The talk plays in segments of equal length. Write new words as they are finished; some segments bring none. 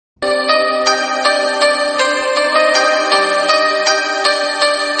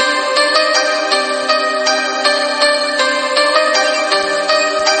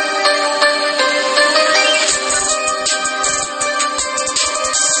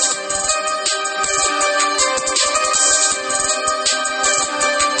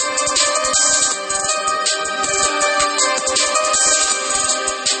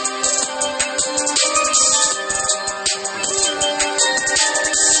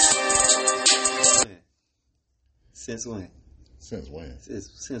Since when? Since when?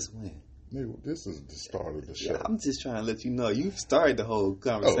 Since when? Nigga, this is the start of the show. Yeah, I'm just trying to let you know. You started the whole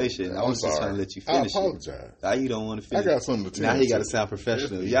conversation. I was just trying to let you finish. I apologize. Now you don't want to finish. I got something to tell you. Now he got to sound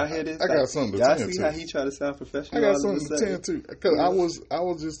professional. Y'all hear this? I got something to tell you. Y'all see how he try to sound professional? I got something to tell you. Because I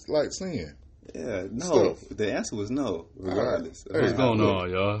was just like saying. Yeah, no. Stuff. The answer was no, regardless. Hey, what's going on,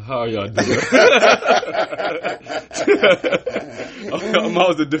 y'all? How are y'all doing? I'm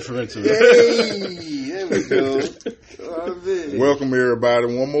always the differential. Hey, there we go. Welcome everybody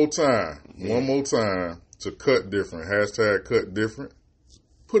one more time to Cut Different. Hashtag Cut Different.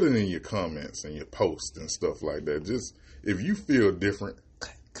 Put it in your comments and your posts and stuff like that. Just if you feel different,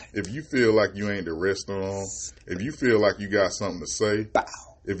 if you feel like you ain't the rest of them, if you feel like you got something to say,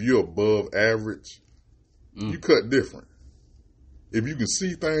 if you're above average, you cut different. If you can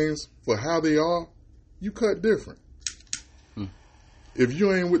see things for how they are, you cut different. If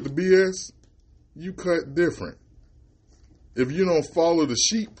you ain't with the BS, you cut different. If you don't follow the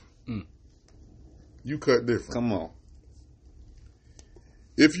sheep, you cut different. Come on.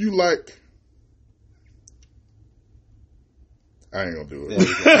 If you like, I ain't gonna do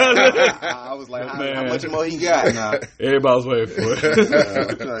it. I was like, how much more he got now? Everybody's waiting for it.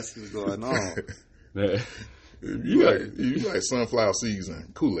 I'm trying to see what's going on. Man. You like sunflower seeds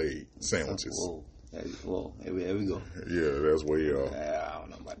and Kool-Aid sandwiches. Whoa, here we go. Yeah, that's where you are. I don't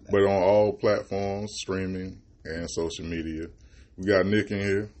know about that. But on all platforms, streaming and social media, we got Nick in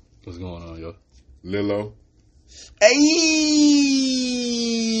here. What's going on, yo? Lilo. Hey!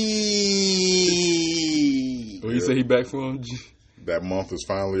 Well, you say he back from? That month is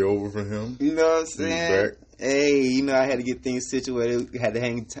finally over for him. You know what I'm saying? He's back. Hey, you know I had to get things situated. Had to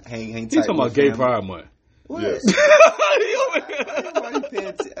hang tight. He's talking about Gay Pride Month. What? Yes.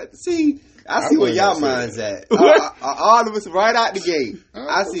 See, I see where y'all minds at. All of us right out the gate.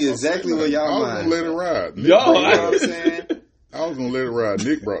 I see exactly where y'all minds. I was gonna let it ride. You know what I'm saying? I was gonna let it ride.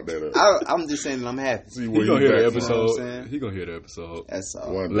 Nick brought that up. I'm just saying that I'm happy. See He where gonna you hear the back episode. from. He gonna hear the episode. That's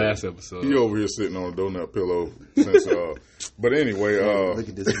all. Last episode. He over here sitting on a donut pillow since. But anyway, look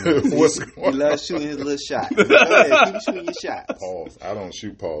at this. What's He going on? loves shooting his little shot. Go ahead, keep shooting your shots. Pause. I don't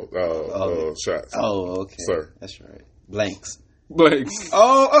shoot shots. Oh, okay. Sir. That's right. Blanks. My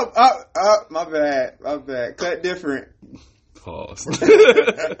bad. Cut different. Pause.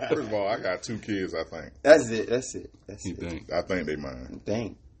 First of all, I got 2 kids, I think. That's it. You think? I think they mine.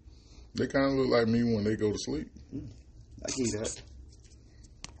 Dang. They kind of look like me when they go to sleep. I give you that.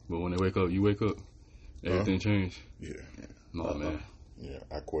 But when they wake up, you wake up. Everything changed. Yeah. No, man. Yeah,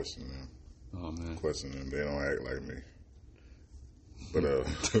 I question them. Oh, man. Question them. They don't act like me. But,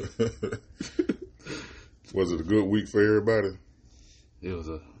 was it a good week for everybody? It was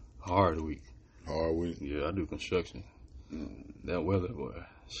a hard week. Hard week? Yeah, I do construction. That weather, boy.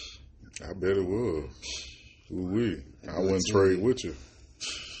 I bet it was. Ooh-wee. I wouldn't trade with you.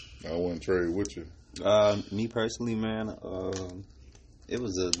 Me personally, man, it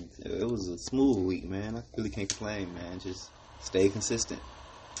was a smooth week, man. I really can't complain, man. Just stay consistent.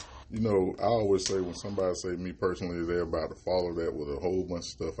 You know, I always say when somebody say me personally, they're about to follow that with a whole bunch of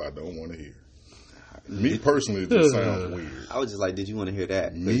stuff I don't want to hear. Me personally, it just sounds weird. I was just like, did you want to hear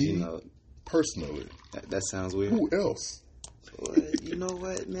that? Me personally. That sounds weird. Who else? Well, you know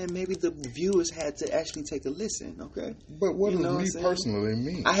what, man? Maybe the viewers had to actually take a listen, okay? But what does me personally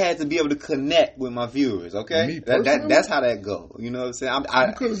mean? I had to be able to connect with my viewers, okay? Me personally? That's how that go. You know what I'm saying?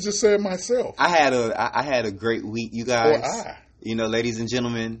 You could have just said myself. I had a great week, you guys. Or You know, ladies and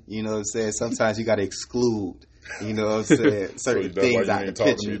gentlemen, you know what I'm saying? Sometimes you got to exclude, you know what I'm saying, certain things out the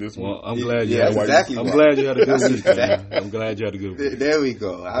picture. Well, I'm glad you had exactly I'm glad you had a good week, man. I'm glad you had a good week. There we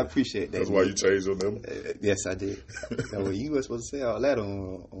go. I appreciate that. That's why you changed your number? Yes, I did. Well, you were supposed to say all that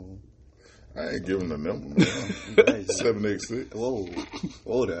on I ain't giving the number, man. 786.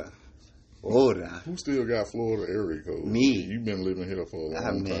 Whoa there. Who still got Florida area code? Me. You've been living here for a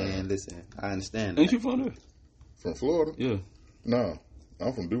long time. Man, listen, I understand. Ain't you from there? From Florida? Yeah. No,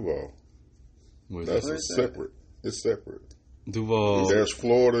 I'm from Duval. That's separate. It's separate. Duval. There's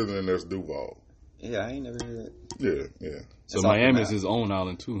Florida and then there's Duval. Yeah, I ain't never heard that. Yeah. So Miami's his own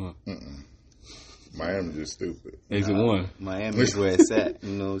island too, huh? Miami's just stupid. Exit 1. Miami's where it's at.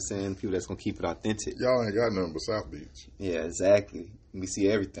 You know what I'm saying? People that's going to keep it authentic. Y'all ain't got nothing but South Beach. Yeah, exactly. We see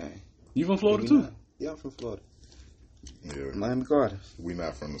everything. You from Florida too? Yeah, I'm from Florida. Yeah. Miami Gardens. We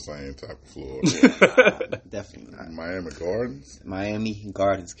not from the same type of Florida. Definitely not. Miami Gardens? Miami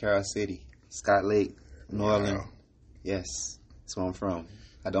Gardens, Carol City, Scott Lake, New Orleans. Wow. Yes, that's where I'm from.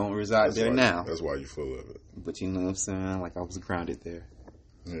 I don't reside there now. That's why you're full of it. But you know what I'm saying? Like I was grounded there.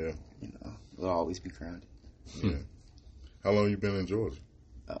 Yeah. You know, we'll always be grounded. Yeah. How long you been in Georgia?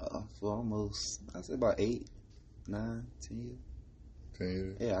 For almost, I'd say about 8. 9, 10 years. 10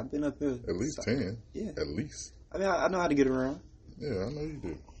 years? Yeah, I've been up here. At least 10. Yeah. At least. I mean, I know how to get around. Yeah, I know you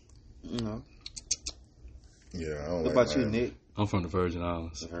do. You know. Yeah, I don't What like about you, Miami. Nick? I'm from the Virgin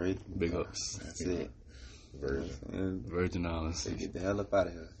Islands. Virgin. Big ups. That's it. Virgin. Virgin Islands. So get the hell up out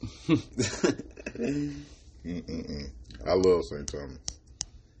of here. I love St. Thomas.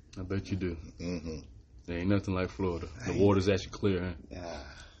 I bet you do. Mm-hmm. There ain't nothing like Florida. The water's actually clear, huh? Yeah.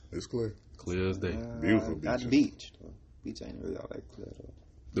 It's clear. Clear as day. Beautiful Not beaches. beach, though. Beach ain't really all that clear, though.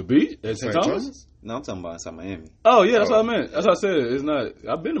 The beach at St. Thomas? No, I'm talking about inside Miami. Oh, yeah, that's what I meant. That's what I said. It's not.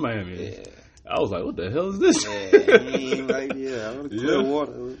 I've been to Miami. Yeah. I was like, what the hell is this? Yeah, he ain't right here. I want to clear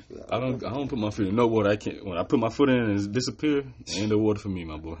water. I don't put my foot in no water. I can't. When I put my foot in and it disappear, ain't no water for me,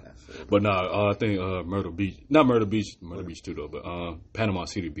 my boy. But nah, I think Myrtle Beach, not Myrtle Beach too though, but Panama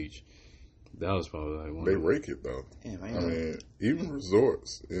City Beach. That was probably like one. They rake it though. Damn, I mean, even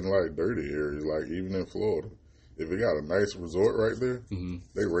resorts in like dirty areas, like even in Florida, if it got a nice resort right there,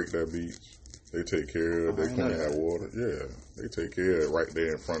 they rake that beach. They take care of it. They clean that water. Yeah, they take care of it right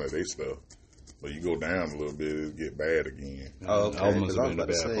there in front of their stuff. But you go down a little bit, it'll get bad again. Oh, okay. Because I was been the about to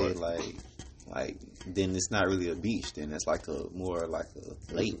bad say, part. like, then it's not really a beach. Then it's like more like a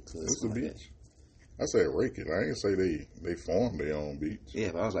lake. It's a beach. I said rake it. I ain't say they farm their own beach.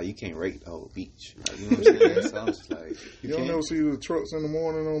 Yeah, but I was like, you can't rake the whole beach. Like, you know what I'm saying? So I was just like, You don't ever see the trucks in the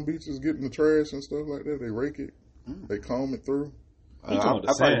morning on beaches getting the trash and stuff like that? They rake it. They comb it through. I've probably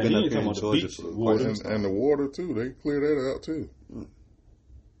been up here in Georgia for And the water, too. They clear that out, too.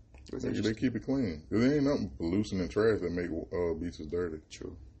 They keep it clean. There ain't nothing pollution and trash that make beaches dirty.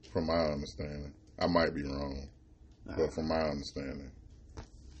 True. From my understanding. I might be wrong. But from my understanding.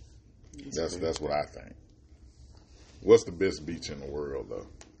 That's what I think. What's the best beach in the world, though?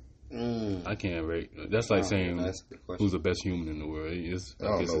 I can't rate. That's like saying who's the best human in the world. I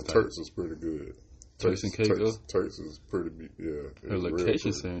don't know. Turks is pretty good. Turks and Caicos? Turks is pretty, yeah. Her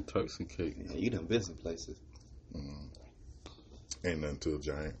location saying Turks and Caicos. Yeah, you done been some places. Ain't nothing to a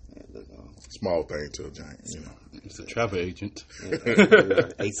giant. Yeah, look, Small thing to a giant, you know. It's a travel agent.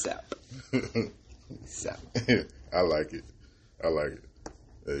 ASAP. I like it.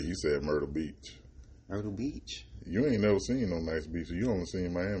 You said Myrtle Beach. Myrtle Beach. You ain't never seen no nice beaches. You only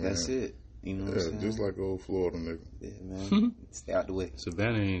seen Miami. That's it. You know what I'm saying? Just like old Florida nigga. Yeah, man. Stay out the way.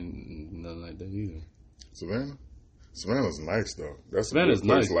 Savannah ain't nothing like that either. Savannah's nice though. Savannah's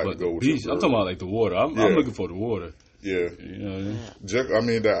nice, like but to go the beach, I'm talking about like the water. I'm looking for the water. Yeah. You know what I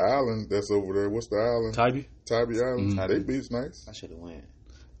mean? The island that's over there. What's the island? Tybee Island. They beach nice. I should have went.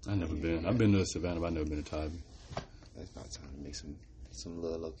 I never been. I've been to Savannah, but I've never been to Tybee. That's about time to make some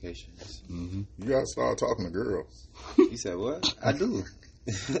little locations. You gotta start talking to girls. You said what? I do.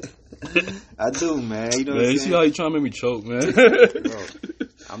 I do, man. You know what I'm you saying? see how you trying to make me choke, man? Bro,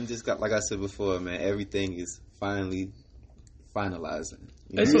 I'm just like I said before, man. Everything is finally finalizing.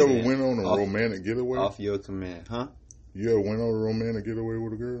 You ever went on a romantic getaway? Off your command, huh? You ever went on a romantic getaway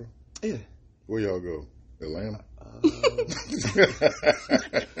with a girl? Yeah. Where y'all go? Atlanta?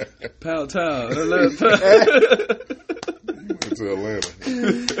 Pound Town. You went to Atlanta.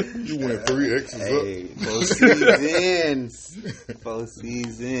 You went 3 X's up. 4 seasons. 4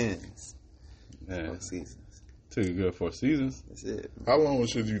 seasons. Man. 4 seasons. Took a good 4 seasons. That's it. How long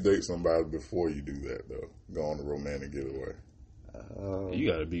should you date somebody before you do that, though? Go on a romantic getaway.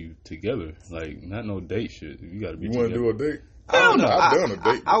 You gotta be together. Like, not no date shit. You gotta be You together. want to do a date? Hell no. I've done a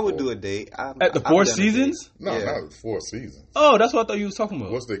date I would before. do a date. At the 4 seasons? No, Yeah. not 4 seasons. Oh, that's what I thought you was talking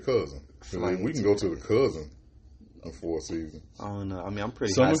about. What's their cousin? We can go to the cousin of 4 seasons. I don't know. I mean, I'm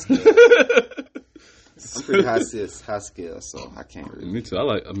pretty Summer? high scale. I'm pretty high scale, so I can't really. Me too.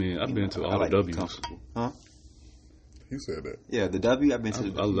 I've been to all I like the to be W's. comfortable. Huh? He said that. Yeah, the W. I've been to the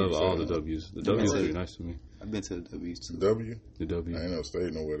I W. love all the W's. The W's are pretty nice to me. I've been to the W's too. W? The W. I ain't never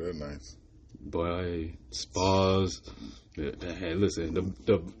stayed nowhere that nice. Boy, spas. Hey, listen, the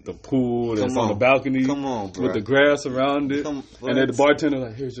pool that's Come on the on. balcony. Come on, bro. With the grass around it. Come- and then the bartender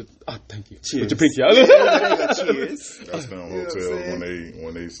like, here's your, thank you. Cheers. Put your pinky out. Cheers. That's them You know what I'm hotels saying?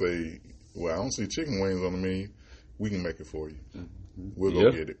 when they say, well, I don't see chicken wings on the menu. We can make it for you. We'll go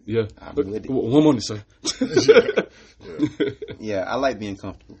get it. Yeah. I'm with it. One more, sir. Yeah, I like being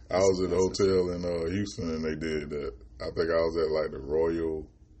comfortable. I was at a hotel in Houston and they did that. I think I was at like the Royal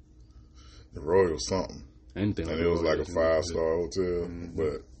something. Anything And it was like a 5-star hotel,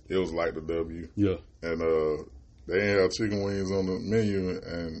 but it was like the W. Yeah. And they ain't have chicken wings on the menu,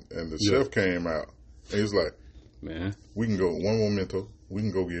 and the chef came out. And he was like, Man. we can go, one momento, we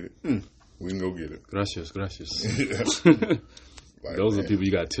can go get it. We can go get it. Gracias. Like, Those are man. people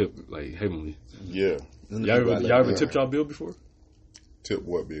you got to tip, like, heavily. Yeah. Y'all ever tipped y'all bill before? Tip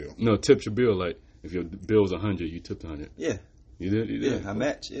what bill? No, tipped your bill. Like, if your bill was 100, you tipped 100. Yeah. You did? Yeah, I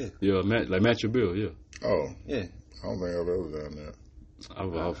match. Yeah. Yeah, match your bill. Yeah. Oh. Yeah. I don't think I've ever done that.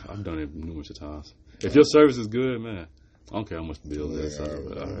 I've done it numerous times. If your service is good, man, I don't care how much the bill is.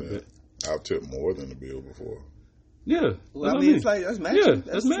 I've tipped more than the bill before. Yeah. Well, I mean, it's like, that's matching. Yeah,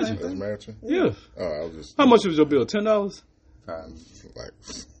 that's matching. That's matching? Yeah. Oh, I was just... How much was your bill? $10? Like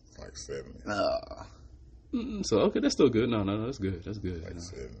 70. So, okay, that's still good. No, that's good. That's good. Like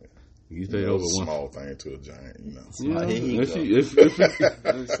 70. You paid over one. Small thing to a giant, you know.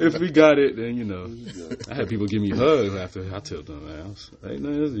 If we got it, then, you know. I had people give me hugs after I tipped them, man. I was like,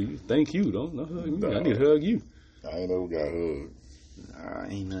 no, thank you. Don't hug me. I need to hug you. I ain't never got hugged. Nah,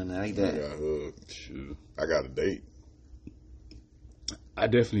 ain't nothing like that. I got hugged. Shoot. I got a date. I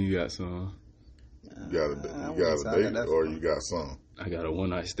definitely got some. You got a date or you got some? I got a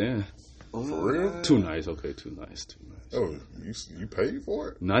one-night stand. For real? 2 nights. Okay, 2 nights. Oh, you paid for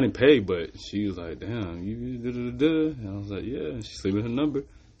it? No, I didn't pay, but she was like, damn, you da-da-da-da. And I was like, yeah. And she slid me her number.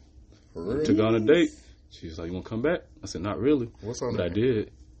 For real? Took her on a date. She was like, you want to come back? I said, not really. What's her name? But I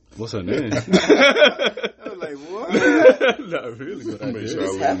did. What's her name? I was like, what? Not really, but I did.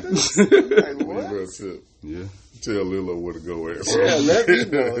 This happens? Like, what? Yeah. Tell Lilo where to go at. Yeah, let me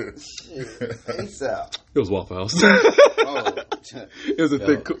know. Peace out. It was Waffle House. Oh. It was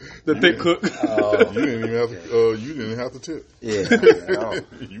thick cook. You didn't have to tip. Yeah.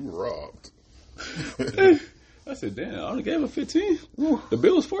 You were robbed. I said, damn, I only gave her 15. The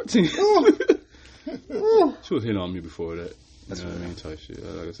bill was 14. She was hitting on me before that. You know what I mean? Type shit.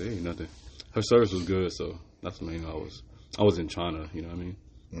 Like I said, ain't nothing. Her service was good, so that's the main. I was in China, you know what I mean?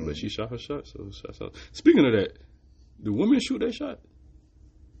 But she shot her shot, so shots out. Speaking of that, do women shoot their shot?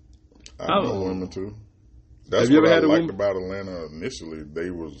 I know women too. That's have you what ever I had liked woman? about Atlanta initially. They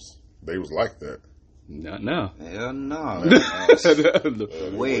was like that. Not now. Hell no.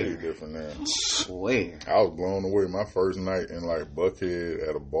 Way different now. Where? I was blown away. My first night in like Buckhead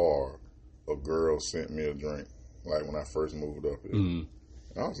at a bar, a girl sent me a drink. Like when I first moved up here,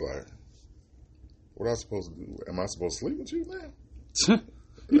 I was like, "What am I supposed to do? Am I supposed to sleep with you, man?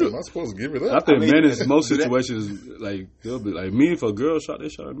 Am I supposed to give it up?" I think men in most situations, like they'll be like me. If a girl shot their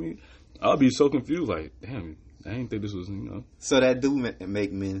shot at me, I'll be so confused. Like, damn, I didn't think this was, you know. So that do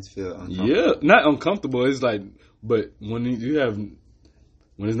make men feel uncomfortable. Yeah, not uncomfortable. It's like, but when it's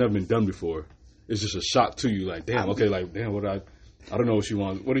never been done before, it's just a shock to you. Like, damn, I don't know what she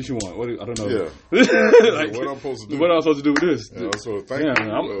wants. What did she want? I don't know. Yeah. Like, what I'm supposed to do? What I'm supposed to do with this? Yeah, so thank you.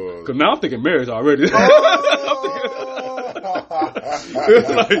 Because now I'm thinking marriage already.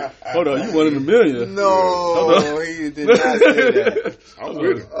 Like, hold on, you 1 in a million. No, he did not say that. I'm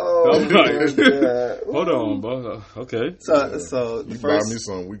with it. I'm like, hold on, bro. Okay. So you buy me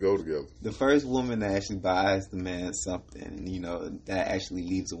something, we go together. The first woman that actually buys the man something, you know, that actually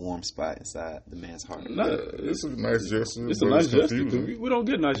leaves a warm spot inside the man's heart. It's a nice gesture. It's a nice gesture. We don't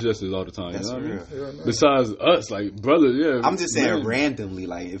get nice gestures all the time. That's you know what real. I mean? Besides us, like brothers, yeah. I'm just saying randomly,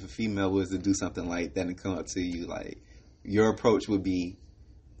 like if a female was to do something like that and come up to you, like your approach would be,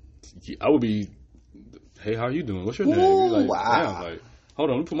 I would be, hey, how you doing? What's your name? Like, wow. Damn, like, hold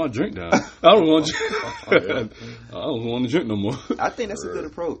on, let me put my drink down. I don't want to drink no more. I think that's a good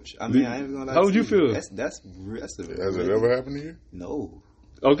approach. I mean, I ain't gonna lie. How would you feel? Has it ever happened to you? No.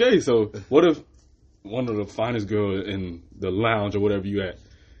 Okay, so what if one of the finest girls in the lounge or whatever you at,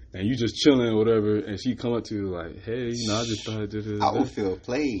 and you just chilling or whatever, and she come up to you like, hey, you know, I just thought I would feel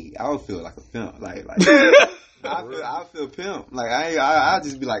played. I would feel like a pimp. Like I feel pimp. Like I'll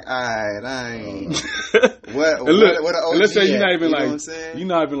just be like, all right, I ain't. What let's say you're not even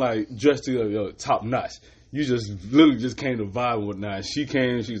dressed to your top notch. You just literally just came to vibe and whatnot. She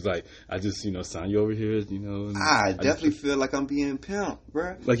came, she's like, I just, you know, signed you over here, you know. I definitely feel like I'm being pimped,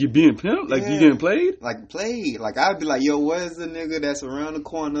 bro. Like you being pimped? Like you getting played? Like played. Like I'd be like, yo, where's the nigga that's around the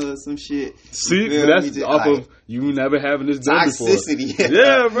corner or some shit? See, that's off of you never having this done before. Toxicity.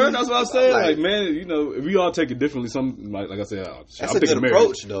 Yeah, bro, that's what I'm saying. Like, man, you know, we all take it differently. Some, like I said, that's a good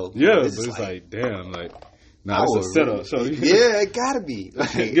approach, though. Yeah, but it's like, damn, like, nah, it's a setup. So, yeah, it gotta be.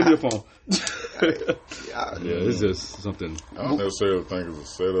 Like, give me your phone. Yeah, it's just something. I don't necessarily think it's a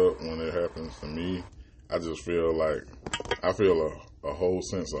setup when it happens to me. I just feel like I feel a whole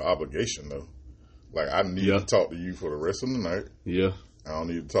sense of obligation though. Like I need to talk to you for the rest of the night. Yeah. I don't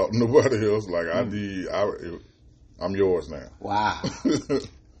need to talk to nobody else. Like I'm yours now. Wow.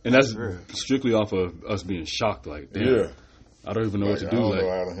 And that's strictly off of us being shocked. Like, damn. Yeah. I don't even know what to do. I don't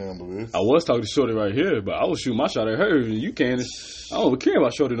know how to handle this. I was talking to Shorty right here, but I was shooting my shot at her, and you can't. I don't care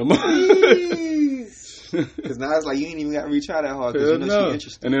about Shorty no more. Because now it's like you ain't even got to reach out that hard because you know she's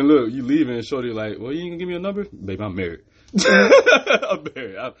interested. And then look, you leaving, and Shorty like, well, you ain't gonna give me a number? Babe, I'm married. I'm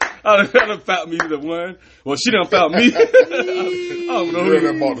married. I done found me the one. Well, she done found me. I don't know Girl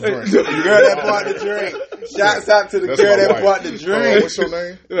that bought the drink. The girl that bought the drink. Shouts out to the That's girl my that wife. bought the drink. What's your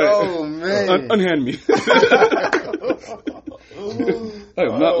name? Oh, man. Unhand me. I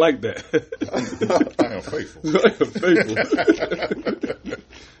am not like that. I am faithful. I am faithful.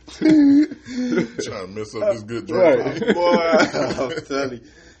 Trying to mess up this good drink. Right. Boy, I'm telling you.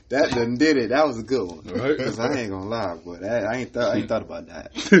 That done did it. That was a good one. Right. Because I ain't gonna lie, boy. I ain't thought about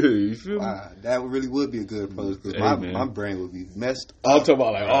that. You feel me? Wow, that really would be a good approach. Because Hey, my brain would be messed I'm up, talking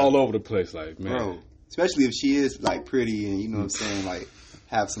about like all over the place, like man. bro. Especially if she is like pretty and you know what I'm saying, like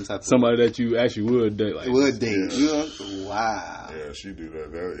have some type of Somebody that you actually would date, like would date. You know? Wow. Yeah, she do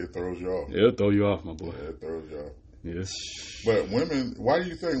that. It throws you off. it'll throw you off, my boy. Yeah, it throws you off. Yes. But women, why do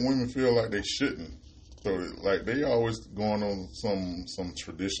you think women feel like they shouldn't? So, like, they always going on some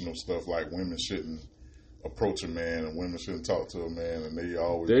traditional stuff, like women shouldn't approach a man and women shouldn't talk to a man, and they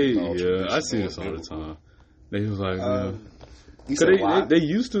always I see this all the time. They was like, You said why? they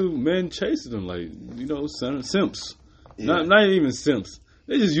used to men chasing them, like simps. Yeah. Not even simps.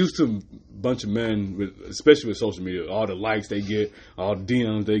 They just used to a bunch of men, especially with social media, all the likes they get, all the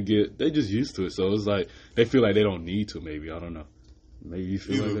DMs they get. They just used to it. So it's like they feel like they don't need to. Maybe I don't know. Maybe you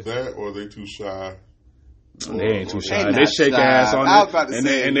feel Either like that or they too shy. They ain't too shy. They They not shake shy. ass on I was it, about to and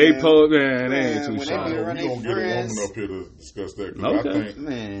say, they man. pose. Man, they Man, ain't too when they shy. be We're running gonna get a friends. woman up here to discuss that. 'Cause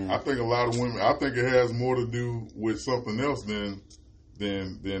Okay. I think a lot of women. I think it has more to do with something else than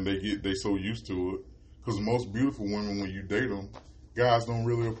they so used to it. Because most beautiful women, when you date them, guys don't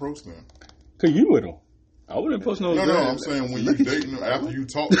really approach them. Cause you with them. I wouldn't post no. No, girl. I'm saying when you dating them, after you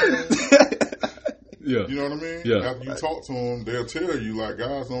talk to them, Yeah. you know what I mean? Yeah. After you talk to them, they'll tell you, like,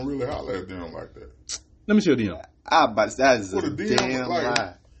 guys don't really holler at them like that. Let me show you DM. I about to say that is Well, a the DM, damn like,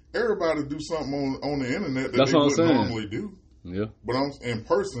 lie. everybody do something on the internet that That's they what I'm wouldn't saying. normally do. Yeah. But in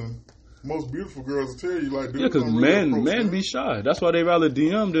person, most beautiful girls will tell you, like, dude, Yeah, because don't really approach men them. be shy. That's why they rather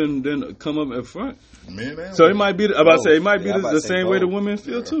DM than come up in front. Men and So it women. might be. I'm about to say it might be Yeah, I'm about the to say same way the both. women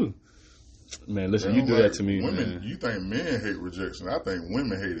feel too. Man, listen, They you don't do like- that to me, women, man. You think men hate rejection? I think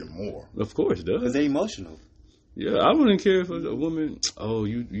women hate it more. Of course, Because does. they emotional. Yeah, I wouldn't care if a woman. Oh,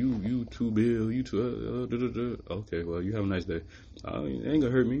 you too big. You too. Da, da, da. Okay, well, you have a nice day. It ain't gonna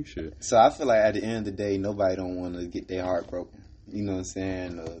hurt me. Shit. So I feel like at the end of the day, nobody don't want to get their heart broken. You know what I'm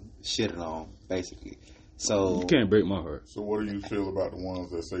saying? Shitted on, basically. So You can't break my heart. So what do you feel about the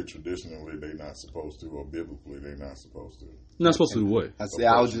ones that say traditionally they not supposed to, or biblically they not supposed to? You're not supposed to do what?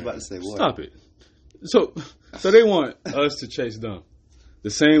 I was just about to say what? Stop it. So they want us to chase them. The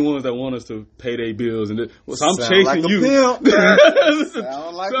same ones that want us to pay their bills, and so I'm Sound chasing like a you. pimp.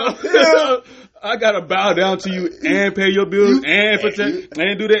 Sound like a pimp. I gotta bow down to you and pay your bills and protect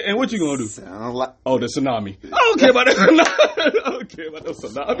and do that. And what you gonna do? Sound like Oh, the tsunami. I don't care about that tsunami. I don't care about the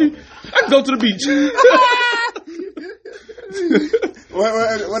tsunami. I can go to the beach.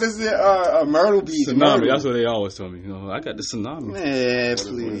 what is it? Myrtle Beach. Tsunami. Myrtle. That's what they always tell me. You know, I got the tsunami. Man,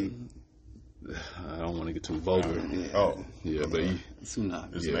 please. I don't want to get too vulgar. Oh, Yeah, but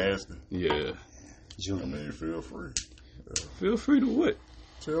Tsunami. it's Yeah. nasty. yeah. I mean, feel free. Feel free to what?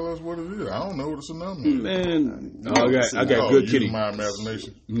 Tell us what it is. I don't know what a tsunami is. Man, I got Oh, good use kitty. my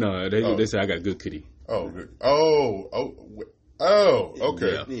imagination. No, they say I got good kitty. Oh, good.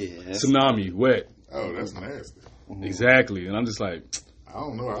 Okay. Yeah. Yeah. Tsunami, wet. Oh, that's nasty. Exactly. And I'm just like, I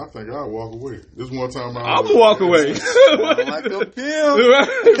don't know. I think I'll walk away. This one time I'm gonna walk away. Sound like a pimp.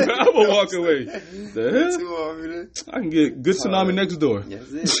 I'm gonna walk away. The hell? Too over there. I can get good tsunami next door.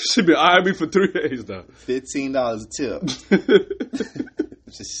 That's it. Should be eyeing me for 3 days now. $15 a tip.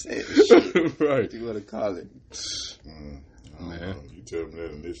 Just say it. Shit. Right. You want to call it? I don't know. You tell me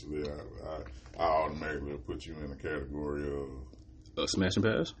that initially, I automatically put you in the category of Smash and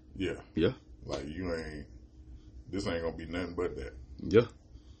pass? yeah. Yeah. Like this ain't gonna be nothing but that. Yeah.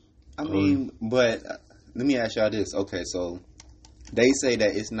 I mean, but let me ask y'all this. Okay, so they say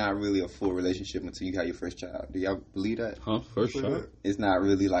that it's not really a full relationship until you have your first child. Do y'all believe that? Huh? First shot? It's not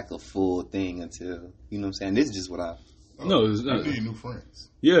really like a full thing until, you know what I'm saying? This is just what I... No, it's not. You need new friends.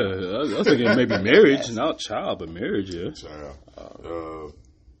 Yeah, I was thinking maybe marriage, not child, but marriage, yeah. Child.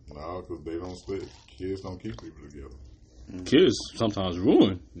 No, because they don't stay. Kids don't keep people together. Kids sometimes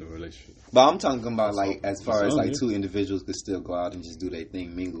ruin the relationship. But I'm talking about like as far as like yeah. two individuals could still go out and just do their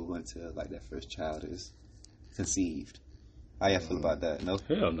thing, mingle until like that first child is conceived. How y'all feel about that? No?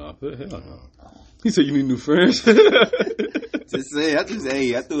 Hell no. Hell no. He said you need new friends. Just say, I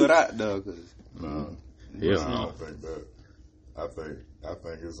threw it out though. Cause, No. Yeah. I don't think that. I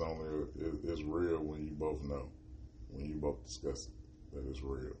think it's only it's real when you both know, when you both discuss it, that it's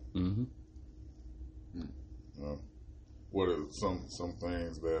real. Mm-hmm. No? what are some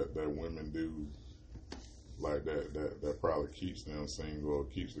things that women do like that probably keeps them single or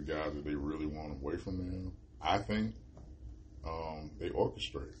keeps the guys that they really want away from them? I think they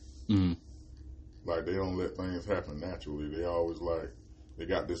orchestrate. Mm-hmm. Like, they don't let things happen naturally. They always they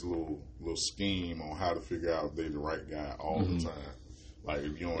got this little scheme on how to figure out if they're the right guy all the time. Like,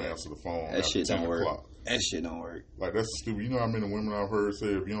 if you don't answer the phone after 10 o'clock. That shit don't work. Like, that's stupid. You know how many women I've heard say,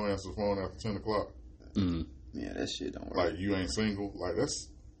 if you don't answer the phone after 10 o'clock? Mm-hmm. Yeah, that shit don't work. Like, you ain't single? Like, that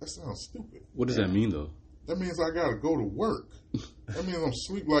sounds stupid. What does that mean, though? That means I gotta go to work. That means I'm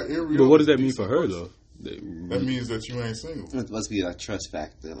sleep like every But other what does that mean for her, person. though? That means that you ain't single. It must be a trust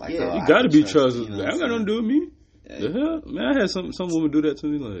factor. Like, Yeah. You gotta be trusted. You know That ain't got nothing to do with me. Yeah. The hell? Man, I had some women do that to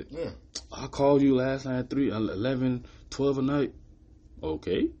me. Like, Yeah. I called you last night at 11, 12 at night.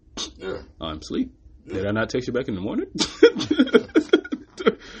 Okay. Yeah. I'm asleep. Yeah. Did I not text you back in the morning?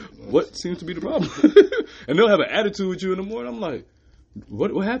 What seems to be the problem? And they'll have an attitude with you in the morning. I'm like,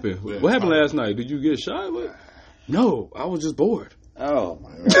 what happened? Yeah, what happened last night? Did you get shot? What? No, I was just bored. Oh,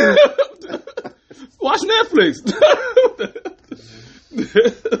 my God. Watch Netflix.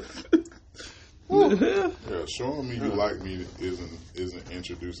 Yeah, showing me you like me isn't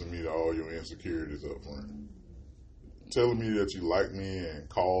introducing me to all your insecurities up front. Telling me that you like me and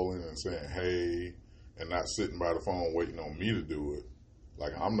calling and saying hey and not sitting by the phone waiting on me to do it.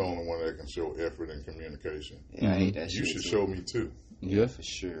 Like, I'm the only one that can show effort and communication. Yeah, I hate that shit. You should show me too. Yeah, for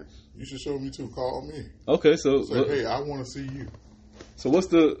sure. You should show me too. Call me. Okay, so Say, hey, I want to see you. So what's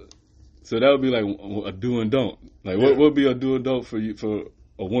the? So that would be like a do and don't. Like, what would be a do and don't for you for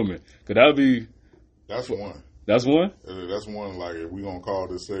a woman? Cause that would be. That's one. That's one. That's one. Like, if we gonna call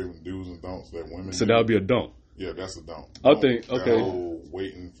this segment do's and don'ts that women. So do, that would be a don't. Yeah, that's a don't. I think That okay. whole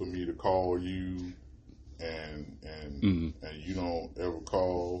waiting for me to call you, and you don't ever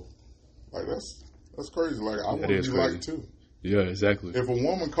call. Like, that's crazy. Like, I want to be liked too. Yeah, exactly. If a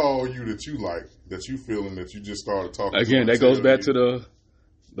woman call you that you like, that you feeling that you just started talking again, to that goes back to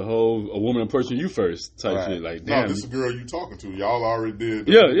the whole a woman approaching you first type Right. shit. Like, damn. No, this is a girl you talking to. Y'all already did.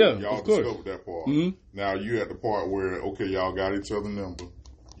 Yeah, Y'all of course. discovered that part. Mm-hmm. Now you at the part where, okay, y'all got each other number.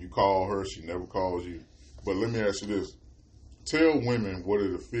 You call her, she never calls you. But let me ask you this. Tell women what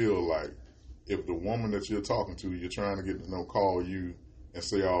it'll feel like if the woman that you're talking to, you're trying to get to know, call you and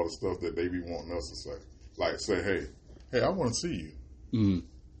say all the stuff that they be wanting us to say. Like, say, hey, I want to see you. Mm-hmm.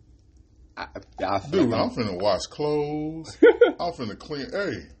 Dude, I'm finna wash clothes. I'm finna clean.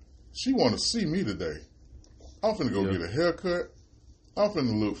 Hey, she want to see me today. I'm finna go get a haircut. I'm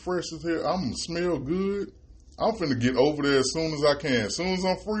finna look fresh as hell. I'm gonna smell good. I'm finna get over there as soon as I can. As soon as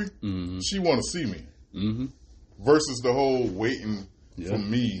I'm free, she want to see me. Mm-hmm. Versus the whole waiting for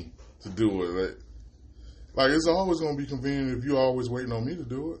me to do it. Like, it's always gonna be convenient if you always waiting on me to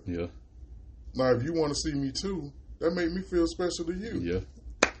do it. Yeah. Now, if you want to see me too, that make me feel special to you. Yeah.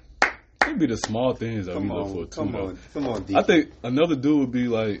 It'd be the small things that we look for too. Come on, D. I think another dude would be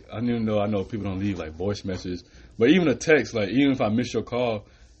like, I know people don't leave like voice messages, but even a text, like even if I miss your call,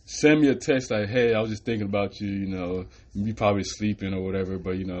 send me a text like, hey, I was just thinking about you, you probably sleeping or whatever,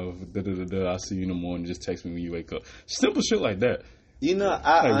 but I'll see you in the morning, just text me when you wake up. Simple shit like that. Waking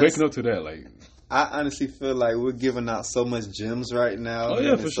up to that, like. I honestly feel like we're giving out so much gems right now. Oh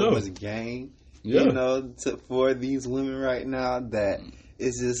yeah, for so sure. much game, yeah. For these women right now that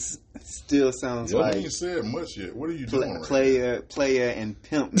it just still sounds like. You ain't said much yet. What are you doing right player and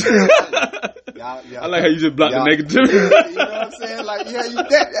pimp. I like how you just block the negativity. You know what I'm saying? Like, yeah, you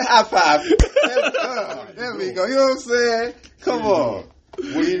high five. There we go. You know what I'm saying? Come on.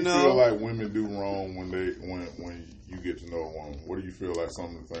 What do you feel like women do wrong when you get to know a woman? What do you feel like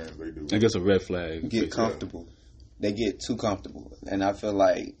some of the things they do? I guess a red flag. Get comfortable. They get too comfortable. And I feel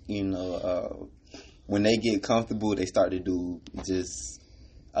like, when they get comfortable, they start to do just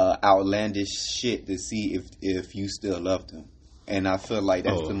outlandish shit to see if you still love them. And I feel like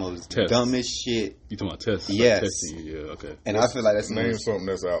that's the most dumbest shit. You talking about tests? Yes. Testing you. Yeah, okay. And I feel like that's name something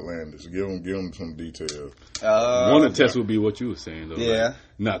that's outlandish. Give them some details. One of the tests would be what you were saying, though. Yeah. Like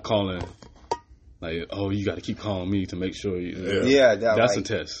not calling. Like, you got to keep calling me to make sure. That's a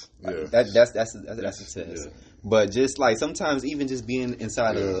test. Yeah. That's a test. Yeah. But just like sometimes even just being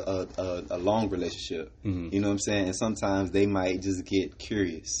inside a long relationship, you know what I'm saying? And sometimes they might just get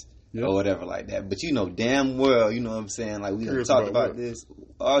curious or whatever like that. But damn well, you know what I'm saying? Like, we done talked about this.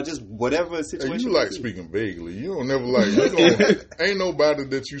 Just whatever situation. Hey, you like speaking vaguely. You don't never ain't nobody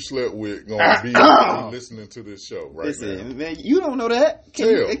that you slept with gonna be listening to this show right now. Man, you don't know that.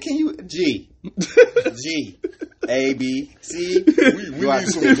 Can you G A B C? Do I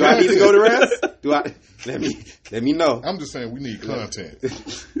need to go to rest? Let me know. I'm just saying we need content.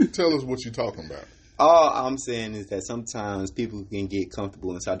 Tell us what you're talking about. All I'm saying is that sometimes people can get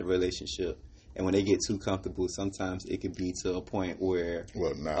comfortable inside the relationship, and when they get too comfortable, sometimes it can be to a point where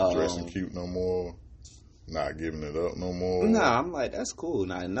not dressing cute no more, not giving it up no more. Nah, I'm like, that's cool.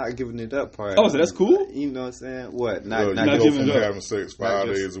 Not giving it up part. Oh, so that's cool. You know what I'm saying? What? Not giving it up. Having sex 5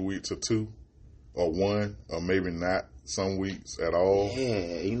 days a week to 2 or 1 or maybe not some weeks at all.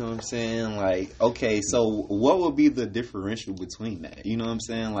 Yeah, you know what I'm saying? Like, okay, so what would be the differential between that? You know what I'm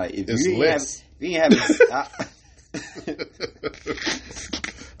saying? Like, if it's you less. ain't having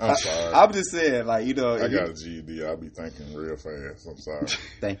I'm sorry. I'm just saying, like, you know, I got a GED. I'll be thinking real fast. I'm sorry.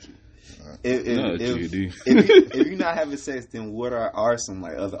 Thank you. GED. If you're not having sex, then what are some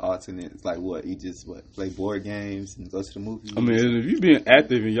like other alternates? Like what? You just play board games and go to the movies? I mean, if you being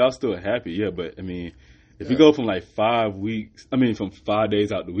active and y'all still happy, yeah. But I mean, if you go from like 5 weeks, from 5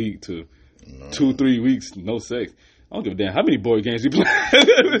 days out the week to 2-3 weeks no sex, I don't give a damn how many board games you play.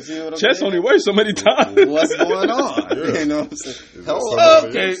 Chess only works so many times. What's going on? Yeah. You know what I'm saying?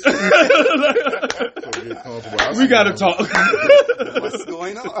 Okay. We gotta talk. What's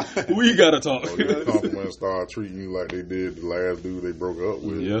going on? We gotta talk. Get comfortable and start treating you like they did the last dude they broke up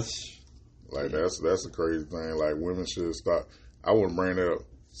with. Yes. Like that's a crazy thing. Like women should stop. I wouldn't bring that up.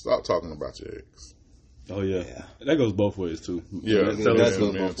 Stop talking about your ex. Oh yeah, that goes both ways too. Yeah, that goes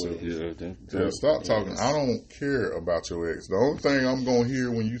both ways. Yeah, stop talking. I don't care about your ex. The only thing I'm gonna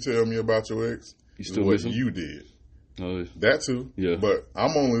hear when you tell me about your ex is what you did. Oh, that too. Yeah, but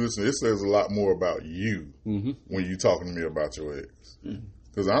I'm only listening. It says a lot more about you when you talking to me about your ex.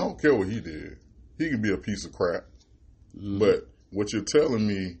 Because I don't care what he did. He can be a piece of crap. But what you're telling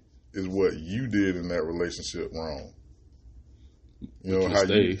me is what you did in that relationship wrong. You know how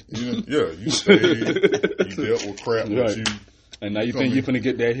you stayed. You dealt with crap with you, and now you think you're gonna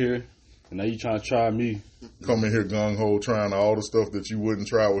get that here, and now you trying to try me. Come in here gung ho, trying all the stuff that you wouldn't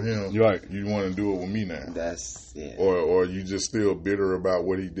try with him. Right. You want to do it with me now. That's or you just still bitter about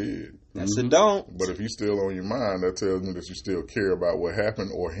what he did. That's a don't. But if he's still on your mind, that tells me that you still care about what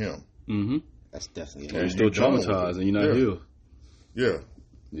happened or him. That's definitely. And you're still traumatized, and you're not healed. Yeah.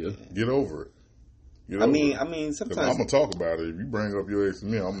 Get over it. I mean, sometimes I'm gonna talk about it. If you bring up your ex to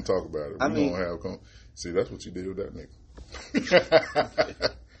me, I'm gonna talk about it. We're gonna have see. That's what you did with that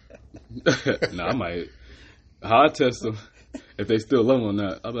nigga. I might. How I test them if they still love him or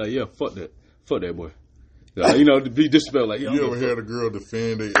not. I'll be like, yeah, fuck that boy. You know, to be disrespectful. Like, you ever had a girl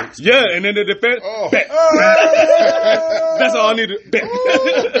defend their ex? Yeah, and then they defend. Bet. That's all I need to bet.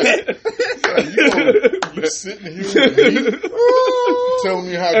 You sitting here with me, telling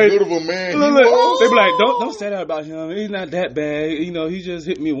me how good of a man he was. They be like, don't say that about him. He's not that bad. You know, he just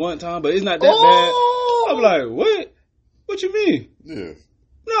hit me one time, but it's not that bad. I'm like, what? What you mean? Yeah.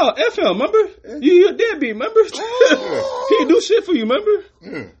 No, F him, remember? You a deadbeat, remember? He didn't do shit for you, remember?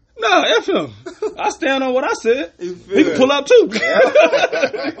 Yeah. No, F him. I stand on what I said. He can pull up too.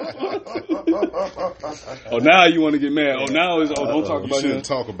 Oh, now you want to get mad. Oh, now it's, don't talk about him. You shouldn't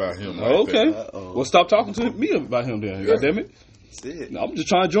talk about him like okay. that. Well, stop talking to me about him then. God damn it. That's it. No, I'm just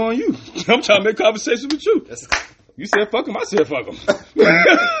trying to join you. I'm trying to make conversation with you. You said fuck him, I said fuck him.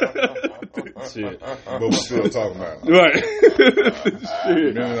 Shit. But we're still talking about him. Right.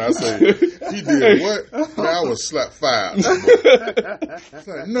 Shit. Then I say, he did what? Man, I was slapped 5. It's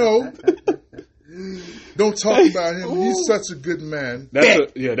like, no. Don't talk about him. He's such a good man.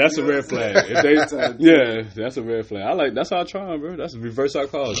 That's a red flag. That's a red flag. That's how I try him, bro. That's reverse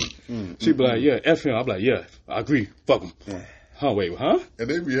psychology. She be like, yeah, F him. I be like, yeah, I agree. Fuck him. Huh, wait, huh? And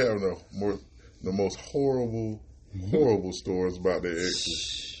they be having the most horrible stories about their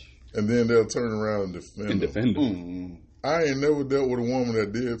exes. And then they'll turn around and defend them. I ain't never dealt with a woman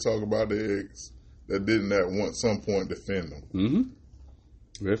that did talk about their ex that didn't at some point defend them.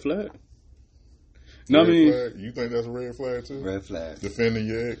 Red flag. Red flag? You think that's a red flag too? Red flag. Defending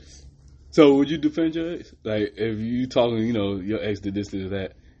your ex. So would you defend your ex? Like if you talking, your ex did this, did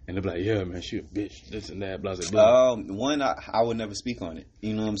that, and they're like, yeah, man, she a bitch, this and that, blah blah blah. One, I would never speak on it.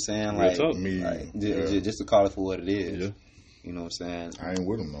 You know what I'm saying? Just to call it for what it is. Yeah. You know what I'm saying? I ain't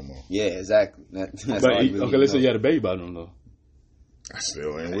with him no more. Yeah, exactly. That's but let's say you had a baby by them though. I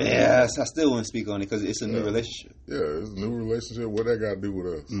still ain't with him. Yeah, I still wouldn't speak on it because it's a new relationship. Yeah, it's a new relationship. What that got to do with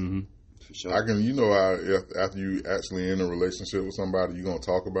us? For sure. I can, after you actually in a relationship with somebody, you're gonna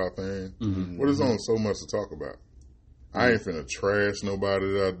talk about things. What is on so much to talk about? I ain't finna trash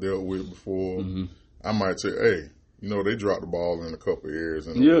nobody that I dealt with before. I might say, hey, they dropped the ball in a couple of areas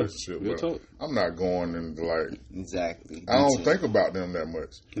in a relationship, but I'm not going and exactly. I don't think about them that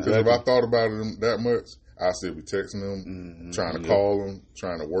much because if I thought about them that much, I still be texting them, trying to call them,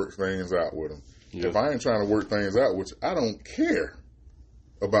 trying to work things out with them. If I ain't trying to work things out, which I don't care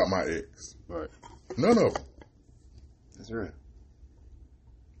about my ex. Right. None of them. That's real.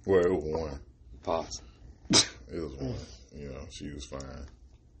 Well, it was one. Pause. It was one. You know, she was fine.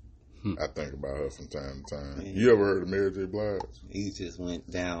 I think about her from time to time. Man. You ever heard of Mary J. Blige? He just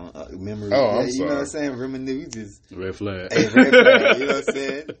went down memory. Oh, I'm you sorry. know what I'm saying? Reminisce. Just red flag. Hey, red flag. You know what I'm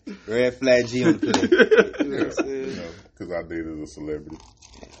saying? Red flag G on the play. You know what I'm saying? You know, because I dated a celebrity.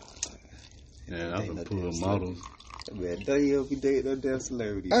 Yeah, I can pull models. Man, don't you be dating no damn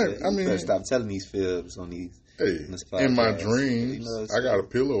celebrity? I mean, better stop telling these fibs on these. Hey, in my dreams, you know I got a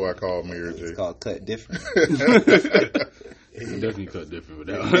pillow I call Mary J. It's called Cut Different. Definitely cut different with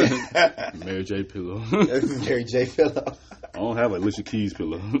that one. Mary J. pillow. Mary J. pillow. I don't have a Alicia Keys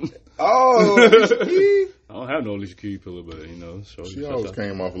pillow. Oh, Alicia Keys? I don't have no Alicia Keys pillow, but you know, she always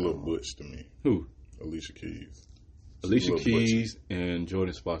came off a little butch to me. Who? Alicia Keys. Alicia Keys and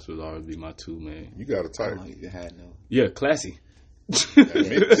Jordan Sparks would always be my two, man. You got a type. You had no. Yeah, classy.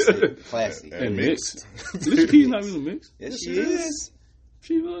 Classy. And mixed. Alicia Keys not really mixed. Yes, she is.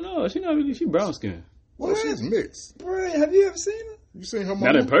 She not really. She brown skin. Well, she's mixed. Bro, have you ever seen her? You seen her mama?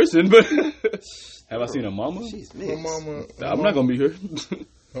 Not in person, but have I seen her mama? She's mixed. Her mama. I'm not gonna be here.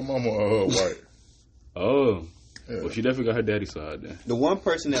 Her mama white. Oh. Yeah. Well, she definitely got her daddy side then. The one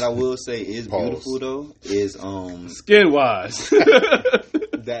person that I will say is beautiful though is skin wise.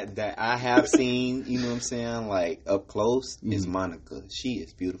 that I have seen, you know what I'm saying, like up close is Monica. She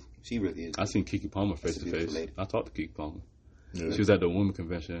is beautiful. She really is. I seen Keke Palmer face to face. Lady. I talked to Keke Palmer. Yeah. She was at the women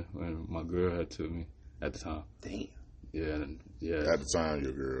convention when my girl had took me at the time. Damn. Yeah. At the time,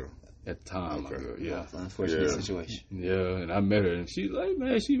 your girl. At the time, Okay. my girl. Yeah. Unfortunate situation. Yeah, and I met her, and she's like,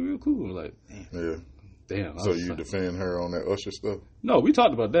 man, she real cool. Like, Yeah. damn. So you defend her on that Usher stuff? No, we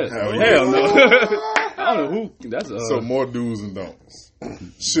talked about that. Hell no. I don't know who. That's So more do's and don'ts.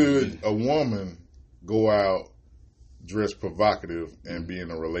 Should a woman go out dressed provocative and be in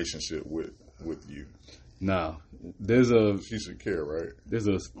a relationship with you? Nah. She should care, right? There's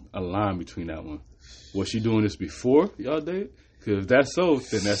a line between that one. Was she doing this before y'all dated? Because if that's so,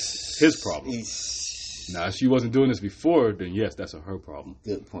 then that's his problem. Now, if she wasn't doing this before, then yes, that's her problem.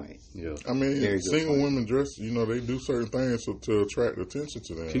 Good point. Yeah. I mean, single women dress, you know, they do certain things to attract attention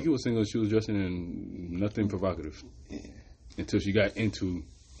to them. Keke was single, she was dressing in nothing provocative. Yeah. Until she got into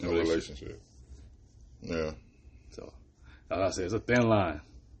a relationship. Yeah. So, like I said, it's a thin line.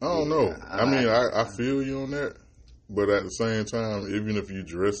 I don't know. I mean, I feel you on that. But at the same time, even if you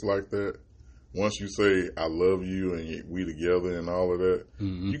dress like that, once you say, I love you and we together and all of that,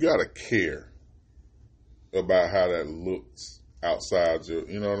 you got to care about how that looks outside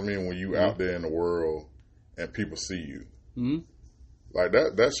you know what I mean? When you out there in the world and people see you. Like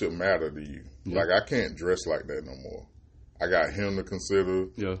that should matter to you. Like I can't dress like that no more. I got him to consider.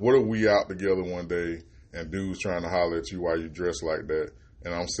 Yeah. What if we out together one day and dude's trying to holler at you while you dress like that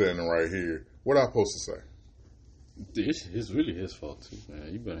and I'm sitting right here? What am I supposed to say? It's really his fault too,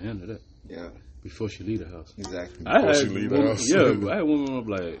 man. You better handle that. Yeah. Before she leave the house. Exactly. Before she leave the house. Yeah, I had women up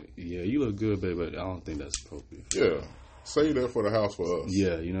like, yeah, you look good, baby, but I don't think that's appropriate. Yeah. Say that for the house for us.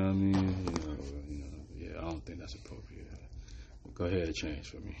 Yeah, you know what I mean? Yeah, I don't think that's appropriate. Go ahead and change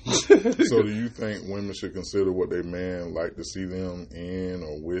for me. So do you think women should consider what their man like to see them in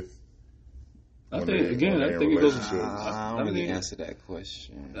or with? I think it goes. I don't really answer that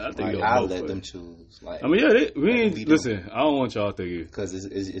question. I think I'll let them choose. Like, I mean, yeah, we ain't listen. I don't want y'all thinking because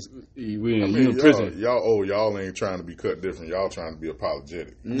it's we in prison. Y'all ain't trying to be cut different. Y'all trying to be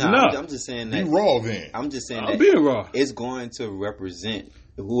apologetic. No, I'm just saying that be raw. Then I'm just saying I'm being raw. It's going to represent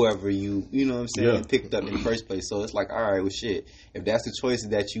whoever you know what I'm saying, picked up in the first place. So it's like, all right, well, shit. If that's the choice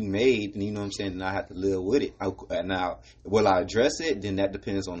that you made, then you know what I'm saying, then I have to live with it. Now, will I address it? Then that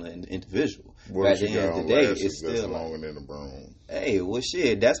depends on the individual. But at the end of the day, it's still longer than the broom. Hey, well,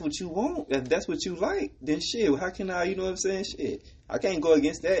 shit, that's what you want. If that's what you like, then shit, how can I, you know what I'm saying? Shit, I can't go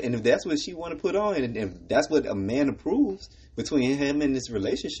against that. And if that's what she want to put on, and if that's what a man approves between him and this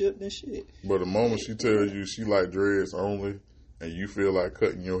relationship, then shit. But the moment she tells you she like dreads only, and you feel like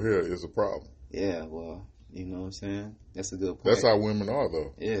cutting your hair is a problem. Yeah, well, you know what I'm saying? That's a good point. That's how women are,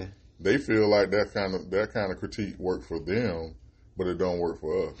 though. Yeah. They feel like that kind of critique work for them, but it don't work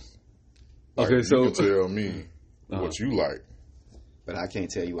for us. Like, okay, so you can tell me what you like, but I can't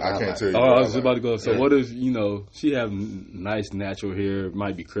tell you what I can't like. tell you. I was about to go. So what if she have nice natural hair? It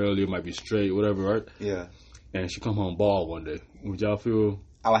might be curly, it might be straight, whatever, right? Yeah. And she come home bald one day. Would y'all feel?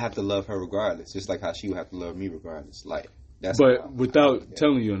 I would have to love her regardless, just like how she would have to love me regardless. Like. But without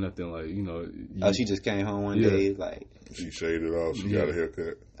telling you or nothing, like, you know. She just came home one day, like. She shaved off, she got a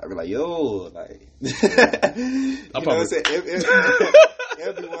haircut. I'd be like, yo, like. You know what I'm saying?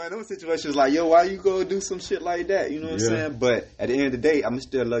 everyone in those situations like, yo, why you go do some shit like that? You know what I'm saying? But at the end of the day, I'm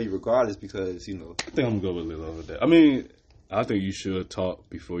still love you regardless because, you know. I think I'm gonna go with Lil over that. I mean, I think you should talk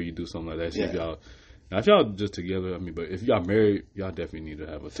before you do something like that. So if y'all just together, I mean, but if y'all married, y'all definitely need to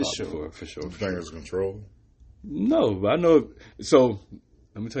have a talk for sure. You think it's control? No, but I know. So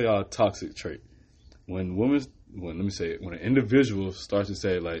let me tell y'all a toxic trait. When an individual starts to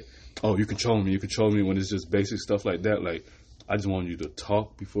say like, "Oh, you control me," when it's just basic stuff like that, like, I just wanted you to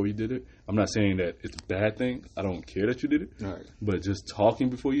talk before you did it. I'm not saying that it's a bad thing. I don't care that you did it. Right. But just talking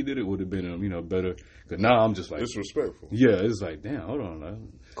before you did it would have been, better. Because now I'm just like... disrespectful. Yeah, it's like, damn, hold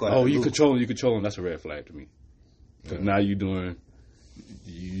on. You controlling. That's a red flag to me. Because now you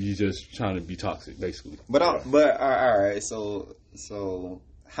just trying to be toxic, basically. But all right, so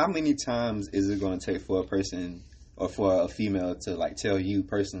how many times is it going to take for a person or for a female to, like, tell you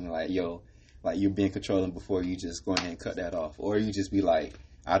personally, like, yo, like, you're being controlling before you just go ahead and cut that off? Or you just be like,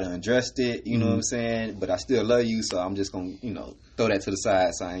 I done addressed it, you know what I'm saying? But I still love you, so I'm just going to, throw that to the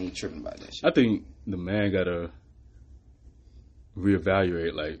side so I ain't tripping about that shit. I think the man got to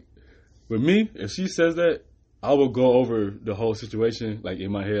reevaluate. Like, with me, if she says that, I will go over the whole situation, like,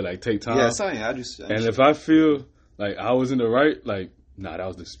 in my head, like, take time. Yeah, same. And if I feel like I was in the right, like, nah, that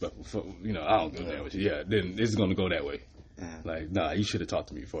was disrespectful. I don't go that with you. Yeah, then it's going to go that way. Like, nah, you should have talked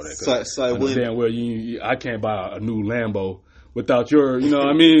to me before that. So damn well, I can't buy a new Lambo without your,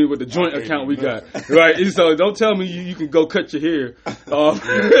 with the joint account we got, right? So don't tell me you can go cut your hair.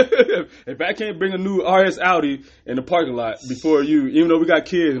 If I can't bring a new RS Audi in the parking lot before you, even though we got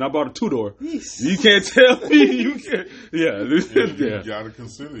kids and I bought a 2-door, you can't tell me you can't. Yeah, you got to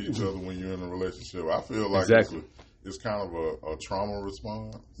consider each other when you're in a relationship. I feel like it's kind of a trauma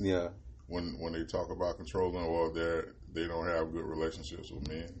response. Yeah. When they talk about controlling or they don't have good relationships with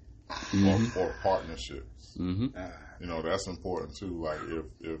men or partnerships. Mm-hmm. That's important too. Like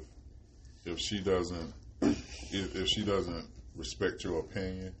if she doesn't respect your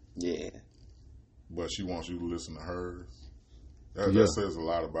opinion, but she wants you to listen to hers, that says a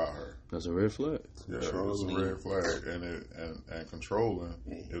lot about her. That's a red flag. Yeah, it's a red flag, and controlling.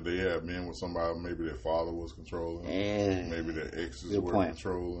 If they have been with somebody, maybe their father was controlling, maybe their exes were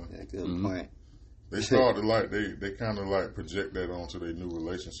controlling. Yeah, good point. They started they kind of project that onto their new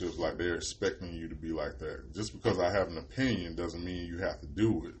relationships, like they're expecting you to be like that. Just because I have an opinion doesn't mean you have to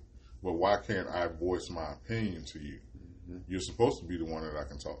do it. But why can't I voice my opinion to you? You're supposed to be the one that I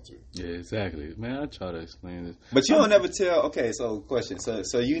can talk to. Yeah, exactly. Man, I try to explain this. But you don't ever tell. Okay, so question.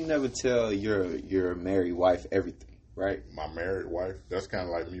 So you never tell your married wife everything, right? My married wife. That's kind of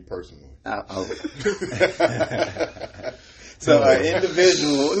like me personally. So an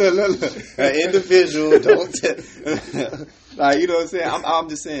individual don't like, you know what I'm saying? I'm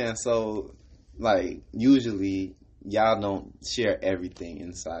just saying. So, like, usually y'all don't share everything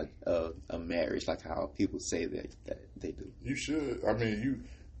inside of a marriage, like how people say that they do. You should. I mean,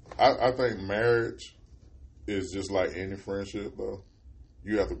 I think marriage is just like any friendship, though.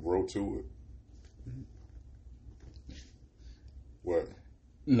 You have to grow to it. What?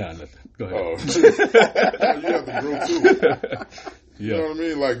 Nah, nothing. Go ahead. You have to grow to it. You know what I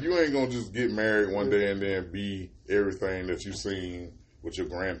mean? Like, you ain't gonna just get married one day and then be everything that you've seen with your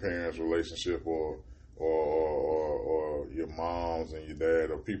grandparents' relationship or your moms and your dad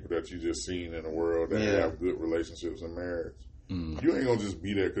or people that you just seen in the world that have good relationships and marriage. You ain't gonna just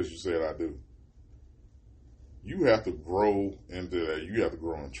be there because you said I do. You have to grow into that. You have to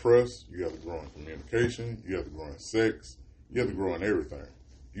grow in trust. You have to grow in communication. You have to grow in sex. You have to grow in everything.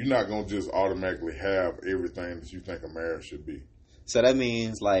 You're not going to just automatically have everything that you think a marriage should be. So that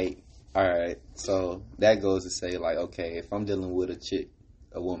means, like, all right, so that goes to say, like, okay, if I'm dealing with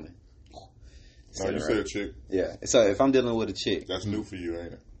a woman. No, you said chick. Yeah. So if I'm dealing with a chick. That's new for you,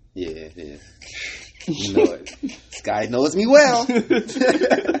 ain't it? Yeah, it is. You know it. This guy knows me well. You know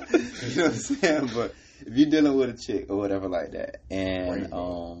what I'm saying? But if you're dealing with a chick or whatever like that, and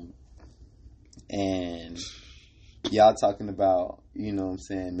y'all talking about, you know what I'm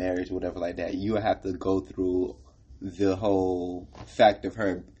saying, marriage, whatever like that, you have to go through the whole fact of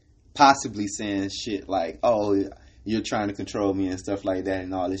her possibly saying shit like, oh, you're trying to control me and stuff like that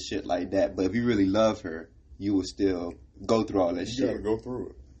and all this shit like that. But if you really love her, you will still go through all that shit. You gotta go through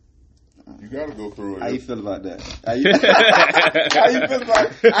it. You gotta go through it. How you feel about that? How you feel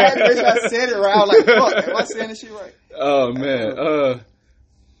about it? I had to make sure I said it right. I was like, fuck, am I saying this shit right? Oh, man.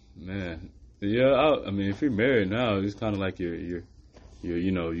 Man. Yeah, I mean, if you're married now, it's kind of like you're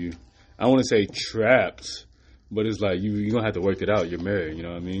I want to say trapped, but it's like you're going to have to work it out. You're married, you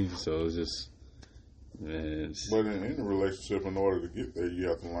know what I mean? So it's just, man. But in a relationship, in order to get there, you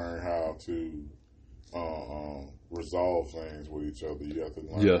have to learn how to resolve things with each other. You have to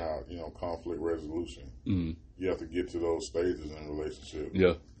learn how, conflict resolution. Mm. You have to get to those stages in a relationship.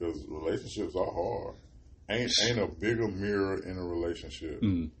 Yeah. Because relationships are hard. Ain't a bigger mirror in a relationship.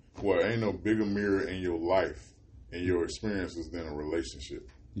 Mm. Well, ain't no bigger mirror in your life and your experiences than a relationship.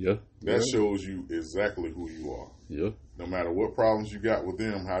 Yeah. That shows you exactly who you are. Yeah. No matter what problems you got with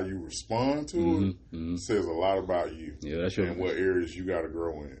them, how you respond to it says a lot about you. Yeah, that's and what areas you got to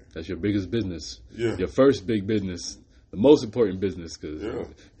grow in. That's your biggest business. Yeah. Your first big business, the most important business, because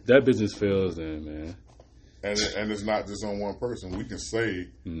that business fails, then man. And it's not just on one person. We can say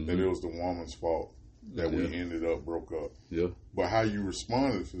that it was the woman's fault that we ended up broke up. Yeah. But how you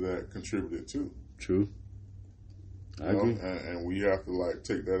responded to that contributed too. True. I agree. And we have to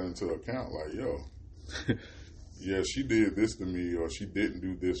take that into account. Yeah, she did this to me, or she didn't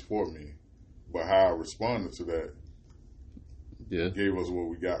do this for me, but how I responded to that gave us what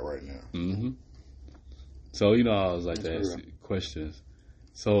we got right now. Mm-hmm. So I always like to ask questions.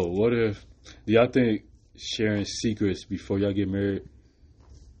 So what if do y'all think sharing secrets before y'all get married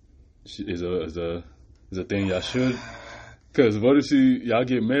is a thing y'all should? Because what if y'all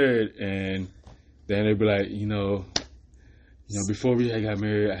get married and then they be like, before we got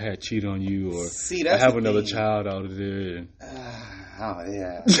married, I had cheated on you, or I have another child out of there. And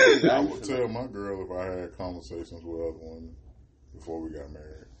I would tell my girl if I had conversations with other women before we got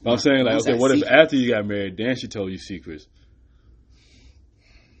married. But I'm saying, what if after you got married, then she told you secrets?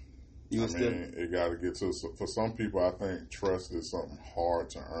 It got to get to. For some people, I think trust is something hard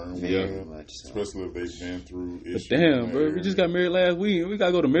to earn. Especially if they've been through issues. But damn, bro, we just got married last week. We got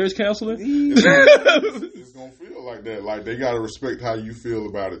to go to marriage counseling. It's gonna feel like that. Like they got to respect how you feel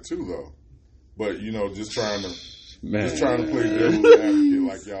about it too, though. But just trying to play devil's advocate,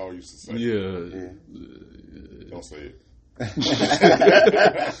 like y'all used to say. Yeah. Don't say it.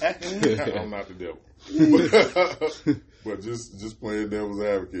 I'm not the devil. But just playing devil's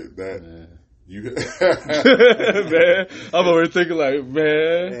advocate, that you man, I'm over here thinking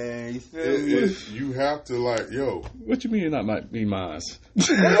man, you feel me? You have to what you mean not be mine? I'm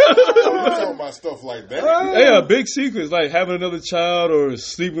talking about stuff like that. Yeah, big secrets like having another child or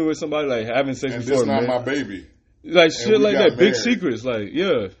sleeping with somebody, like having sex and before. It's not my baby. Like shit like that. Married. Big secrets,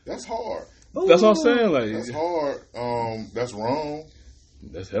 That's hard. That's what I'm saying. That's hard. That's wrong.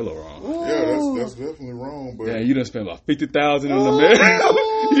 That's hella wrong. Yeah, that's definitely wrong. But you done spent about $50,000 on the marriage.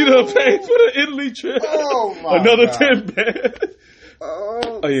 You done paid for the Italy trip. Oh my Another God. 10 bed.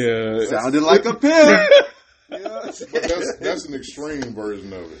 Oh yeah, sounded like a pimp. But that's an extreme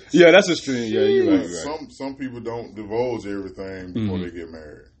version of it. Yeah, that's extreme. Yeah, you're right. Some people don't divulge everything before they get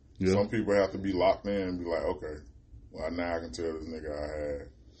married. Yeah. Some people have to be locked in and be like, okay, well now I can tell this nigga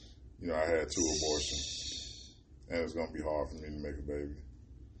I had 2 abortions, and it's gonna be hard for me to make a baby.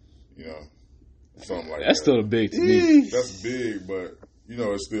 Something like that. That's still big to me. That's big, but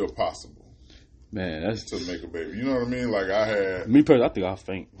it's still possible. Man, that's to make a baby. You know what I mean? Like I had me personally, I think I'll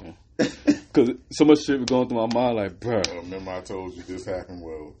faint, man. Because so much shit was going through my mind, like, bro. Remember I told you this happened?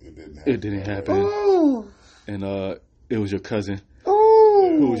 Well, it didn't happen. It didn't happen. Oh. And it was your cousin.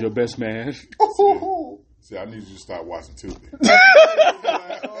 Oh. Who was your best man. Oh. See, I need you to stop watching Tubi.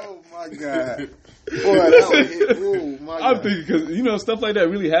 Oh my God! Boy, I'm thinking because stuff like that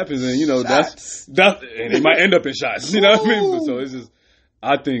really happens, and that's and it might end up in shots. You know what I mean? So it's just,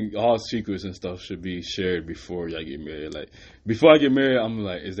 I think all secrets and stuff should be shared before y'all get married. Like before I get married, I'm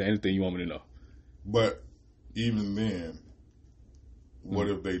like, is there anything you want me to know? But even then, what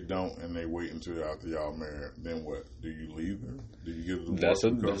if they don't and they wait until after y'all married? Then what? Do you leave them? Do you give them? That's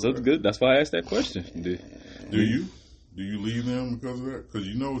good. That's why I asked that question. Do you? Do you leave them because of that? Because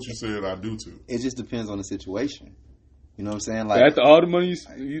you know what you said I do too. It just depends on the situation. You know what I'm saying? Like after all the money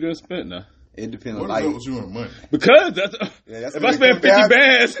you done spent now. It depends on like what you and money. Because that's if I spend 50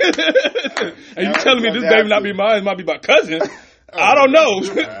 bands and you telling me this baby not be mine, it might be my cousin. I don't know.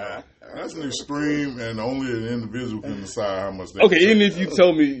 That's an extreme, and only an individual can decide how much they okay, even if you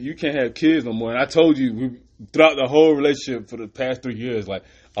told me you can't have kids no more, and I told you throughout the whole relationship for the past 3 years, like,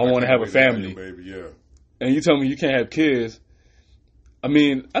 I want to have a family. Baby, yeah. And you tell me you can't have kids, I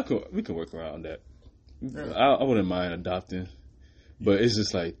mean, we could work around that. Yeah. I wouldn't mind adopting. But it's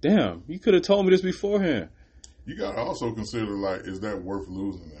just like, damn, you could have told me this beforehand. You got to also consider, like, is that worth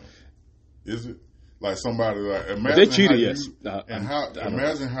losing them? Is it? Like somebody like imagine they cheated, yes.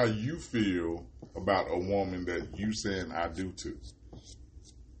 Imagine how you feel about a woman that you saying I do to.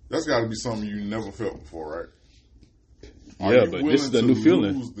 That's got to be something you never felt before, right? Yeah, but this is the new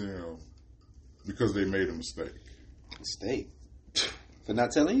feeling. Lose them because they made a mistake. Mistake for not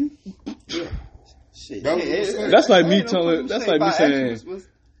telling you? Yeah. Shit. That was a mistake. That's like me telling. That's like me saying.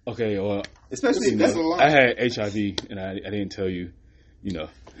 Okay, well, especially that's a lot. I had HIV and I didn't tell you. You know.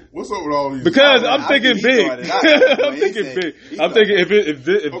 What's up with all these? Because I'm thinking big. I'm thinking big. I'm thinking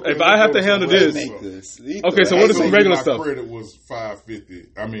if I have to handle this. Okay, so what is some regular stuff? My credit was $550.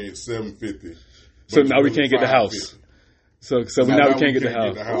 I mean $750. So now we can't get the house. So now we can't get the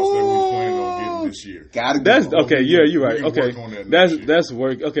house. The house that we plan on getting this year. That's okay. Yeah, you're right. Okay, that's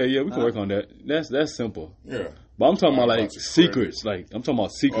work. Okay, yeah, we can work on that. That's simple. Yeah. But I'm talking about like secrets. Like I'm talking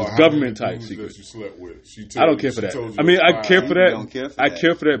about secrets, government type secrets. You slept with. I don't care for that. I mean, I care for that. I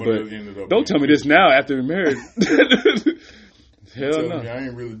care for that, but don't tell me this now after we're married. Hell no. I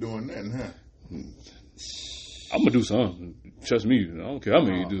ain't really doing nothing, huh? I'm gonna do something. Trust me. I don't care how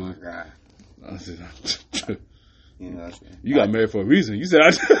many you do. I said, you got married for a reason. You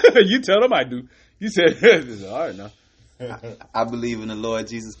said you tell them I do. You said all right now. I believe in the Lord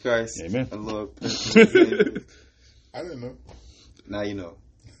Jesus Christ. Amen. The Lord. I didn't know. Now you know.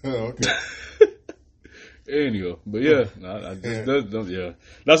 Oh, okay. Anyway, but yeah, yeah.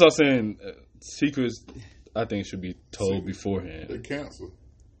 That's what I'm saying. Secrets, I think, should be told beforehand. They cancel.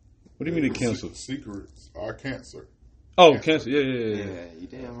 What do you mean they cancel? Secrets are cancer. Oh, cancer. Yeah. Yeah, you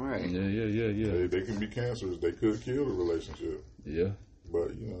damn right. Yeah. They can be cancerous. They could kill the relationship. Yeah.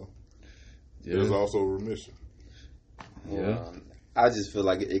 But, there's also remission. Yeah. I just feel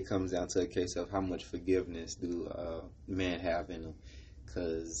like it comes down to a case of how much forgiveness do men have in them.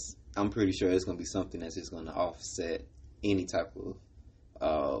 Because I'm pretty sure it's going to be something that's just going to offset any type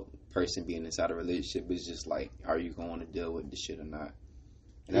of person being inside a relationship. It's just like, are you going to want to deal with this shit or not?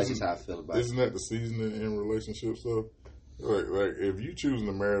 And that's just how I feel about it. Isn't that the seasoning in relationships, though? Like if you choosing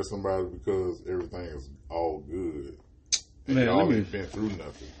to marry somebody because everything is all good, and y'all ain't been through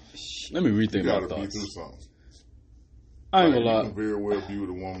nothing, let me rethink my thoughts. You gotta be through something. I ain't gonna lie. You can very well be with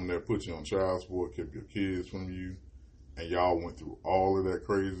a woman that put you on child support, kept your kids from you, and y'all went through all of that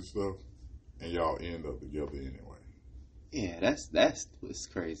crazy stuff, and y'all end up together anyway. Yeah, that's what's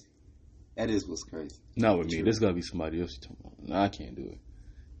crazy. That is what's crazy. Not with me. There's gotta be somebody else. No, I can't do it.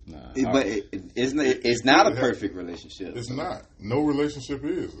 Nah, but it's not a perfect relationship. It's not. No relationship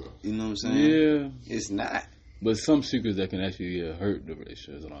is, though. You know what I'm saying? Yeah. It's not. But some secrets that can actually hurt the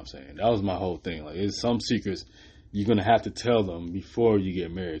relationship is what I'm saying. That was my whole thing. Like, it's some secrets you're going to have to tell them before you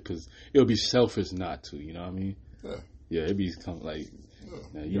get married because it'll be selfish not to. You know what I mean? Yeah. Yeah, it'd be like...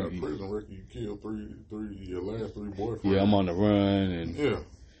 Yeah. You got a prison record. You killed your last three boyfriends. Yeah, I'm on the run. And yeah.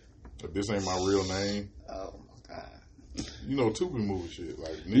 This ain't my real name. Oh, my God. Tubi movie shit.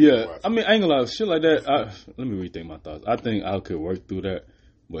 Like, yeah, I mean, I ain't gonna lie. Shit like that, let me rethink my thoughts. I think I could work through that,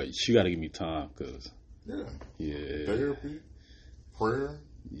 but she got to give me time, cause therapy, prayer,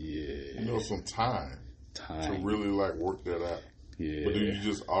 some time to really like work that out. Yeah, but do you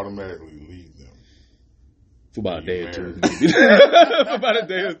just automatically leave them for about a day or two? For about a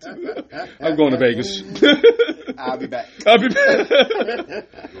day or two, I'm going to Vegas. I'll be back. Go to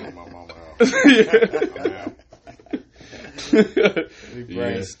my mama's house. We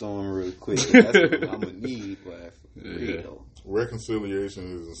brainstorm real quick. That's what I'm gonna need, but reconciliation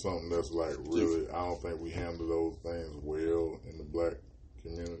isn't something that's like really. I don't think we handle those things well in the black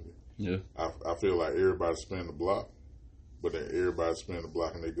community. Yeah, I feel like everybody spin the block, but then everybody spin the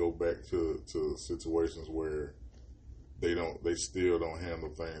block and they go back to situations where they still don't handle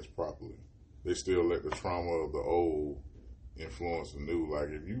things properly. They still let the trauma of the old influence the new. Like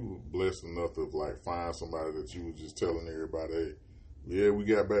if you were blessed enough to like find somebody that you was just telling everybody, hey, yeah, we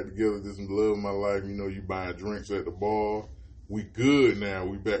got back together, this is the love of my life, you buying drinks at the bar, we good now,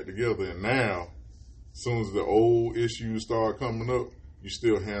 we back together, and now as soon as the old issues start coming up, you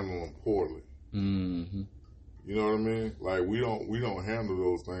still handle them poorly. Mm-hmm. You know what I mean? Like we don't handle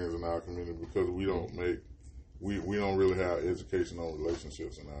those things in our community because we don't really have education on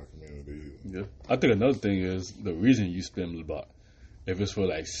relationships in our community either. Yeah. I think another thing is the reason you spend the block. If it's for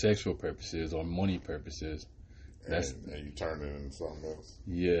like sexual purposes or money purposes, and you turn it into something else.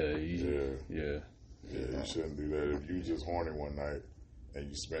 Yeah, you shouldn't do that. If you just horny one night and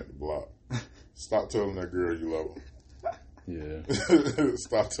you spent the block, stop telling that girl you love her. Yeah.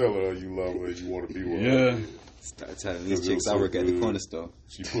 Stop telling her you love her and you want to be with her. Yeah. Start telling these chicks I work at the corner store.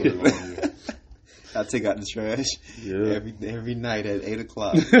 She put it on you. I take out the trash every night at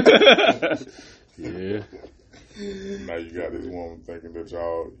 8:00. Yeah. Now you got this woman thinking that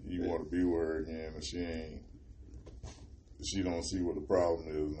you want to be with her again, and she don't see what the problem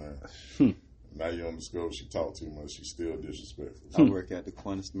is now. Now you discover she talk too much. She's still disrespectful. I work at the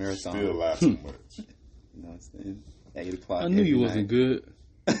corner marathon. Still lie too much. You know what I'm saying? 8:00. I knew you wasn't good.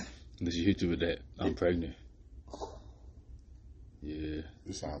 Unless she hit you with that. I'm pregnant. Yeah.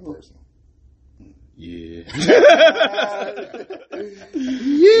 This sounds personal. Yeah.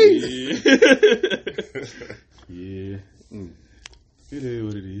 Yeah. Yeah. It is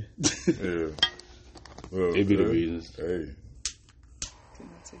what it is. Yeah. Well, It be the reasons. Hey. Can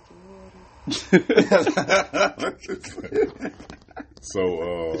I take your water? So,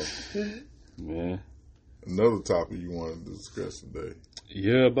 Man. another topic you wanted to discuss today.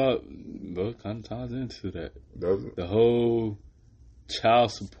 Yeah, well, kind of ties into that. Does it? The whole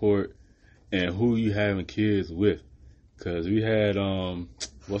child support and who you having kids with. Because we had,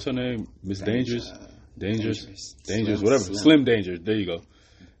 what's her name? Miss Dangerous? Dangerous, whatever. Slim Dangerous. There you go.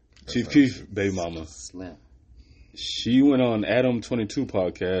 Chief Keef, baby mama. Slim. She went on Adam 22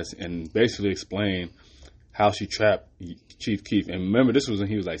 podcast and basically explained how she trapped Chief Keef. And remember, this was when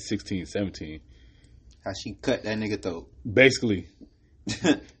he was like 16, 17. How she cut that nigga throat. Basically.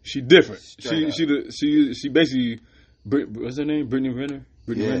 She different. She basically, what's her name? Brittany Renner?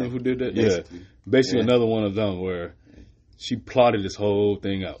 Renner who did that? Basically. Yeah. Basically another one of them where she plotted this whole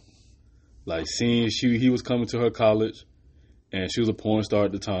thing out. Like seeing he was coming to her college and she was a porn star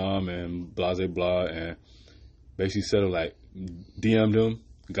at the time and blah, blah, blah. And basically set her like, DM'd him,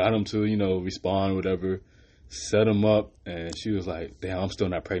 got him to, respond, whatever, set him up. And she was like, damn, I'm still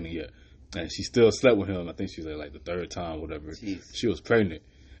not pregnant yet. And she still slept with him. I think she was like the third time, whatever. Jeez. She was pregnant.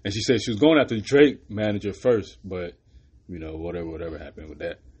 And she said she was going after the Drake manager first, but, whatever happened with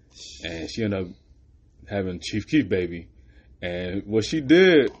that. And she ended up having Chief Keef baby. And what she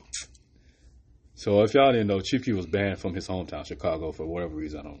did, so if y'all didn't know, Chief Keef was banned from his hometown, Chicago, for whatever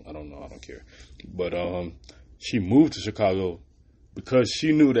reason. I don't know. I don't care. But she moved to Chicago because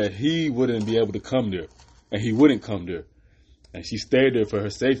she knew that he wouldn't be able to come there. And he wouldn't come there. And she stayed there for her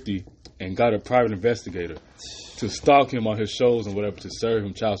safety and got a private investigator to stalk him on his shows and whatever to serve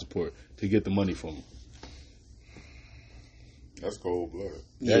him child support to get the money from him. That's cold-blooded.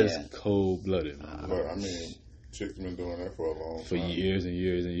 That is cold-blooded, man. But, I mean, chicks been doing that for a long time. For years and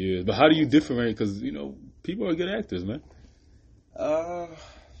years and years. But how do you differentiate? Because, people are good actors, man.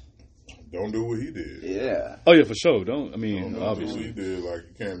 Don't do what he did. Yeah. Oh, yeah, for sure. Don't Obviously. obviously. Do what he did. Like,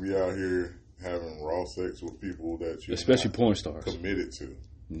 you can't be out here having raw sex with people that you're Especially porn stars. committed to.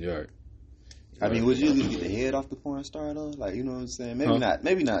 Yeah, right. I mean, would you get the head off the porn star though? Like, you know what I'm saying?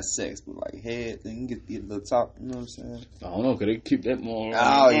 Maybe not sex, but like head. Then you get the top. You know what I'm saying? I don't know. Could they keep that more?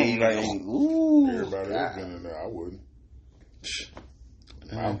 Oh yeah, you right. Ooh, Everybody else been in there. I wouldn't.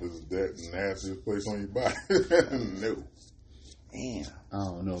 Mouth is that nastiest place on your body. No. Damn. I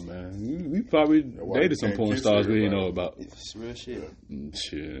don't know, man. We probably dated some porn stars we didn't know about. It's real shit.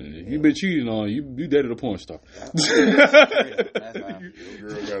 Shit. You been cheating on. You dated a porn star. That's how I feel. Your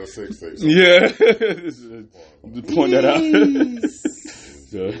girl got a sex tape. Yeah. Point that out.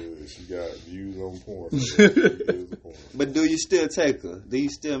 She got views on porn. But do you still take her? Do you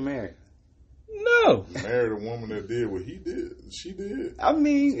still marry her? No. Married a woman that did what he did. She did. I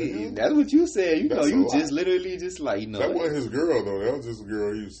mean, that's what you said. You just literally just like, That wasn't his girl, though. That was just a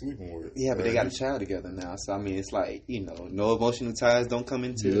girl he was sleeping with. Yeah, but they got a child together now. So, I mean, it's like, no emotional ties don't come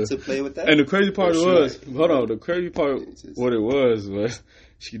into to play with that. And the crazy part the crazy part, what it was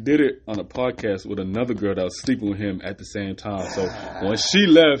she did it on a podcast with another girl that was sleeping with him at the same time. So, when she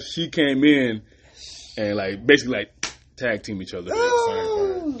left, she came in and, like, basically, like, tag team each other.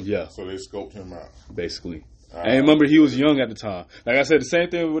 Yeah. So they scoped him out. Basically. And remember, he was young at the time. Like I said, the same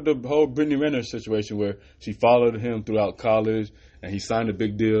thing with the whole Brittany Renner situation where she followed him throughout college and he signed a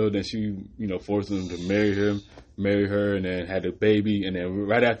big deal. Then she, forced him to marry her, and then had a baby. And then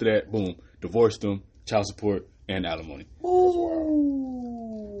right after that, boom, divorced him, child support, and alimony. That's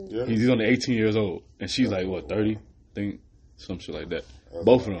wild. Yeah. He's only 18 years old. And she's like, what, 30? I think some shit like that.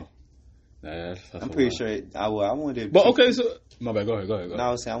 Both of them. Nah, that's I'm pretty sure. I wonder. But okay, so my bad. Go ahead. No,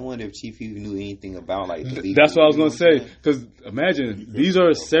 I was saying, I wonder if Chief even knew anything about like. That's what I was gonna say. Because imagine these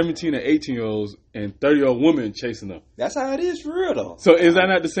are 17 and 18-year-olds and 30-year-old women chasing them. That's how it is for real though. So is that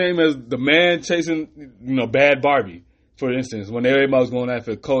not the same as the man chasing, Bad Barbie, for instance, when everybody was going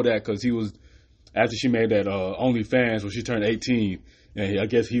after Kodak because he was after she made that OnlyFans when she turned 18, and I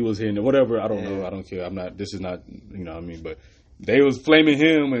guess he was hitting it, whatever. I don't know. I don't care. I'm not. This is not. You know what I mean, but. They was flaming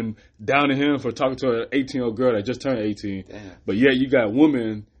him and downing him for talking to an 18-year-old girl that just turned 18. Damn. But yet you got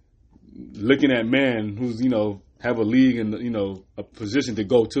women looking at men who's, have a league and, a position to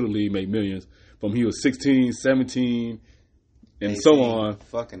go to the league, make millions. From he was 16, 17, and so on.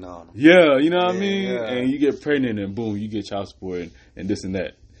 Fucking on him. Yeah, you know what I mean? Yeah. And you get pregnant and boom, you get child support and this and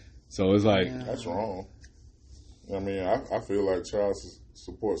that. So it's like. That's wrong. I mean, I feel like child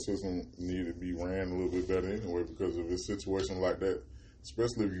support system need to be ran a little bit better anyway, because of a situation like that,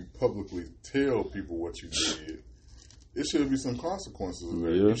 especially if you publicly tell people what you did, it should be some consequences of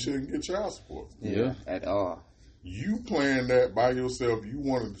that. Yeah. You shouldn't get child support. Yeah, at all. You playing that by yourself. You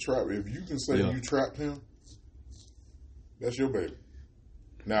wanted to trap. If you can say you trapped him, that's your baby.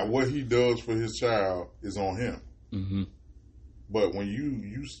 Now, what he does for his child is on him. Mm-hmm. But when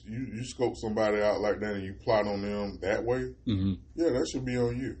you scope somebody out like that and you plot on them that way, that should be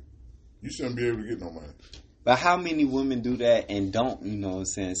on you. You shouldn't be able to get no money. But how many women do that and don't, you know what I'm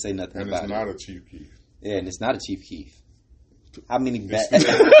saying, say nothing about it? And it's not a Chief Keef. Yeah, and it's not a Chief Keef. How many bad...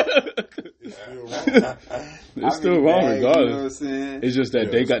 It's still wrong regardless. You know what I'm saying? It's just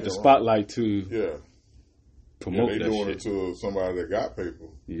that they got the spotlight to promote that shit. They doing it to somebody that got paper.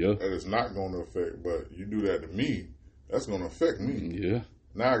 Yeah. That it's not going to affect. But you do that to me, that's going to affect me. Yeah.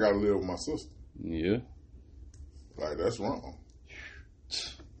 Now I got to live with my sister. Yeah. Like, that's wrong.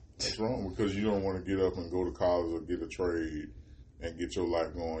 That's wrong because you don't want to get up and go to college or get a trade and get your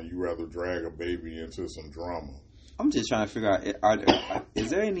life going. You rather drag a baby into some drama. I'm just trying to figure out,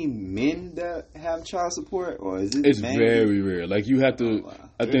 is there any men that have child support, or is it? It's very rare. Like, you have to.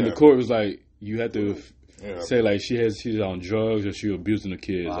 I think the court was like, you have to say like she's on drugs or she abusing the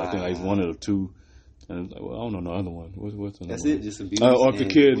kids. Wow. I think like it's one of the two. And like, well, I don't know the other one. What's the That's one? it. Just abuse. Or if the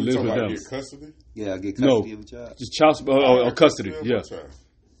kid lives with them. Get custody? Yeah, get custody of a child. Just child support or custody. Yeah.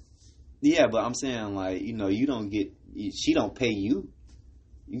 Yeah, but I'm saying like you don't get. She don't pay you.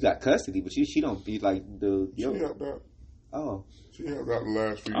 You got custody, but she don't be like the. She helped out. Oh. She helped out the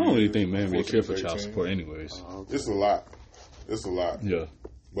last few years. I don't really think man really care for child support anyways. Okay. It's a lot. It's a lot. Yeah.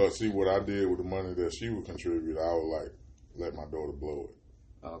 But see, what I did with the money that she would contribute, I would like let my daughter blow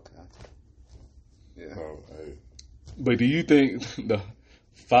it. Okay. Yeah. Hey. But do you think the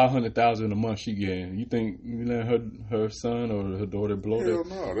 $500,000 a month she getting, you think you let her son or her daughter blow Hell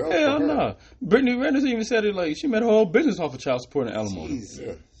that? No. Hell no. Brittany Renner even said it like she made her whole business off of child support and alimony.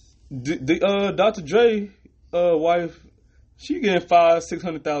 Yeah. Dr. Dre wife, she getting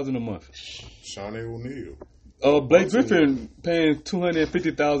 $500,000-$600,000 a month. Shawnee O'Neal. Blake Griffin paying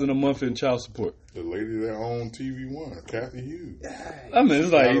 $250,000 a month in child support. The lady that owned TV One, Kathy Hughes. I mean,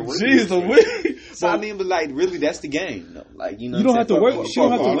 it's like, geez, so I mean, but like, really, that's the game. No? Like, you know, you don't have to work. She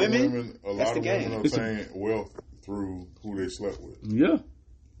don't have to. A lot of women obtain wealth through who they slept with. Yeah.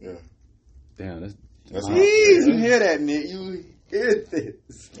 Yeah. Damn, that's jeez, you hear that, man? You hear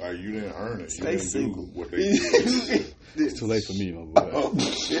this? Like, you didn't earn it. You Stay didn't single. do what they did. It's too late for me, my boy.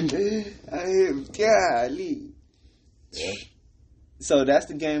 Golly. Yeah. So that's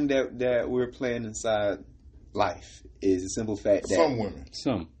the game that we're playing inside life. Is the simple fact that some women,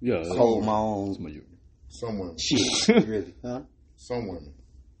 hold my own. Some women, shit, really, huh? Some women.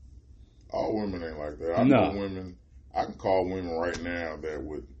 All women ain't like that. I know women. I can call women right now that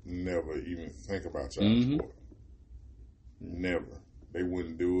would never even think about child support. Never. They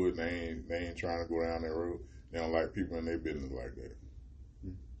wouldn't do it. They ain't trying to go down that road. They don't like people in their business like that.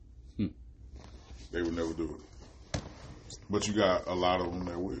 They would never do it. But you got a lot of them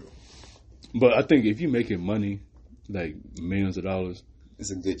that will. But I think if you're making money, like millions of dollars,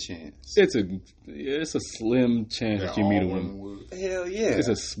 it's a good chance. It's a slim chance that you meet a woman. Hell yeah. It's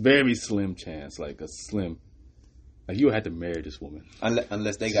a very slim chance, like a slim. Like you would have to marry this woman.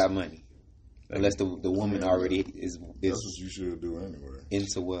 Unless they got money. Unless the woman already is. That's what you should do anyway.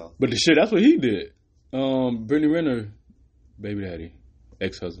 Into well. But the shit, that's what he did. Brittany Renner, baby daddy,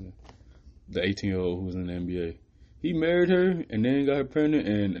 ex-husband, the 18-year-old who was in the NBA. He married her and then got her pregnant,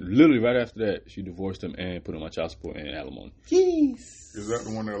 and literally right after that, she divorced him and put him on child support and alimony. Jeez. Is that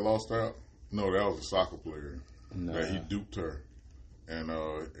the one that lost out? No, that was a soccer player. Nah. That he duped her, and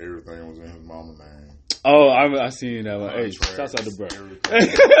everything was in his mama's name. Oh, I seen that one. Hey, shouts out to bro.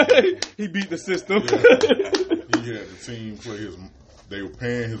 He beat the system. Yeah. He had the team play his. They were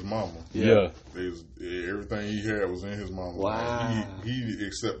paying his mama. Yeah. Everything he had was in his mama. Wow. He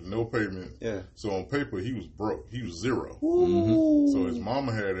accepted no payment. Yeah. So on paper, he was broke. He was zero. So his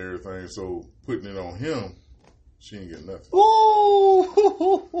mama had everything. So putting it on him, she didn't get nothing.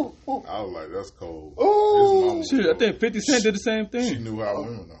 Ooh. I was like, that's cold. Oh, shit, I think 50 Cent did the same thing. She knew how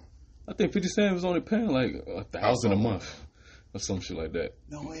women know. I think 50 Cent was only paying like $1,000 a month or some shit like that.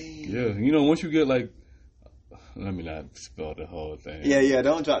 No way. Yeah. You know, once you get like, let me not spell the whole thing. Yeah,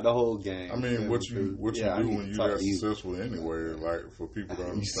 don't drop the whole game. I mean, what you do when you're that successful anyway, like for people to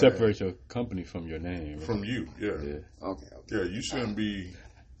understand. You separate your company from your name. Right? From you, yeah. Okay. Yeah, you shouldn't be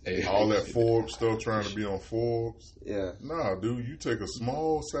all that Forbes stuff trying to be on Forbes. Yeah. Nah, dude, you take a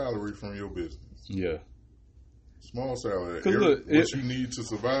small salary from your business. Yeah. Small salary. What you need to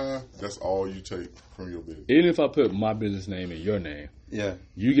survive, that's all you take from your business. Even if I put my business name in your name, yeah,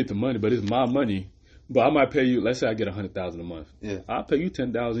 you get the money, but it's my money. But I might pay you. Let's say I get $100,000 a month. Yeah. I'll pay you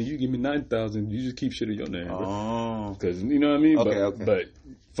 $10,000. You give me $9,000. You just keep shit in your name. Oh. Because you know what I mean. Okay. But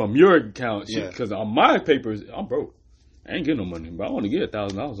from your account, Yeah. because on my papers, I'm broke. I ain't getting no money, but I want to get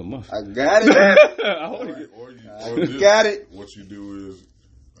 $1,000 a month. I got it. I want to get. Or Got it. What you do is,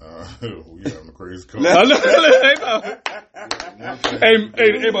 we having a crazy call.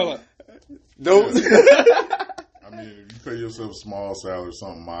 Hey, Baba. Don't. I mean, if you pay yourself a small salary,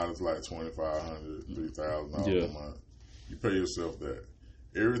 something modest like $2,500, $3,000 Yeah. a month, you pay yourself that.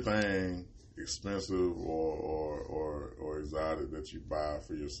 Everything expensive or exotic that you buy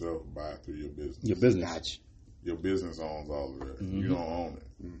for yourself, buy through your business. Your business. Gotcha. Your business owns all of that. Mm-hmm. You don't own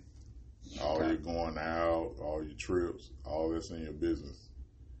it. All your going out, all your trips, all that's in your business.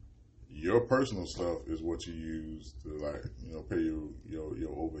 Your personal stuff is what you use to pay your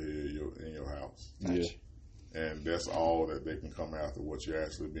overhead in your house. Yeah. And that's all that they can come after what you're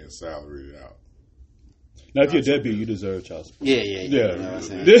actually being salaried out. Now, if you're a deadbeat, you deserve child support. Yeah. Yeah. You know what I'm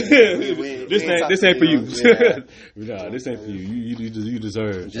saying? This ain't for you. Yeah. Nah, this ain't for you. You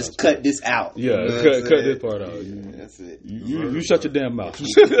deserve. Just cut this out. Yeah, You know cut this part out. That's it. You shut your damn mouth.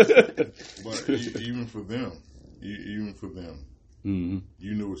 But even for them, Mm-hmm.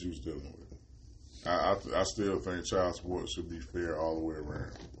 you knew what you was dealing with. I still think child support should be fair all the way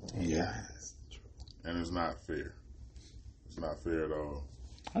around. Yeah. And it's not fair. It's not fair at all.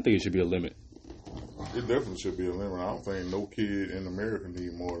 I think it should be a limit. It definitely should be a limit. I don't think no kid in America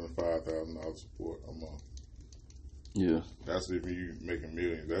need more than $5,000 support a month. Yeah. That's if you making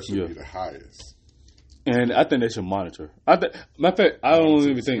millions. That should be the highest. And I think they should monitor. Matter of fact, I don't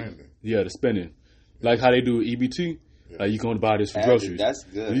even think. Spending. Yeah, the spending. Like how they do EBT. Yeah. Like you can only buy this for groceries. That's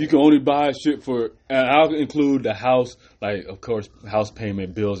good. You can only buy shit for, and I'll include the house, like of course, house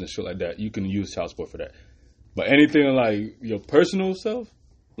payment, bills, and shit like that. You can use child support for that. But anything like your personal stuff,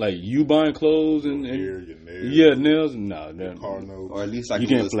 like you buying clothes and your nails. nails, no, Car notes. Or at least like you a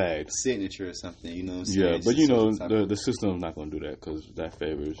getting little flagged. signature or something. You know what I'm saying? Yeah, It's but just you know some type of- the system's not going to do that because that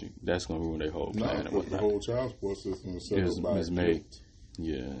favors you. That's going to ruin their whole plan and The whatnot. whole child support system is set up by It's made.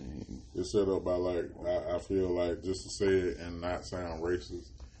 Yeah. It's set up by I feel like, just to say it and not sound racist,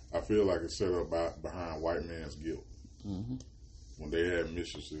 I feel like it's set up behind white man's guilt. Mm-hmm. When they had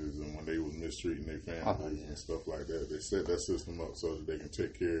mistresses and when they was mistreating their families and stuff like that, they set that system up so that they can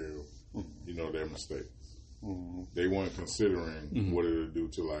take care of, their mistakes. Mm-hmm. They weren't considering what it would do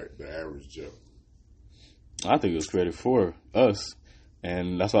to like the average Joe. I think it was created for us,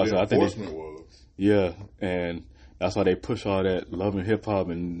 and that's why I said I think enforcement was. Yeah, and that's why they push all that love and hip hop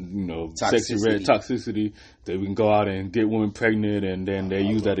and sexy Toxicity. red toxicity that we can go out and get women pregnant, and then they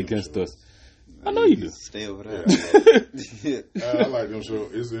use that against us. I know you do. Stay over there. I like them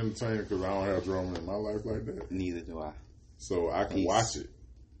shows. It's entertaining because I don't have drama in my life like that. Neither do I. So I can watch it,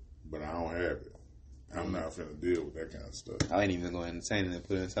 but I don't have it. I'm not finna deal with that kind of stuff. I ain't even going to entertain it and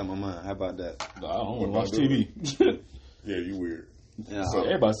put it inside my mind. How about that? I don't What watch about TV. Yeah, you weird. Yeah, So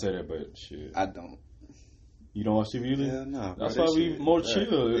everybody say that, but shit, I don't. you don't watch TV either. Hell no. That's bro, why that we shit- more yeah.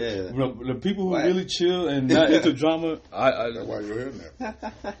 chill. Yeah. The people who Why? really chill and not into drama, That's why your hair now.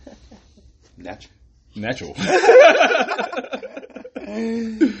 Natural. natural.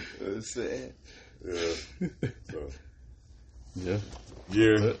 That's it. Yeah. So. Yeah.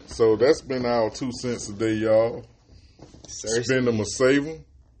 Yeah, so that's been our 2 cents a day, y'all. Spend them or save them.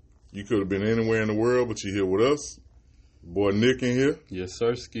 You could have been anywhere in the world, but you're here with us. Boy Nick in here. Yes,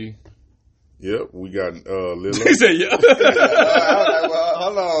 Sirski. Yep, we got Lilo. He said, yeah. I was like, well,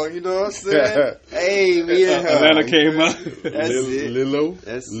 hold on. You know what I'm saying? Hey, we in here. Atlanta came out. That's it. Lilo.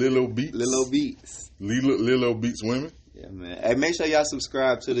 That's Lilo Beats. Lilo Beats. Lilo Beats Women. Yeah, man. Hey, make sure y'all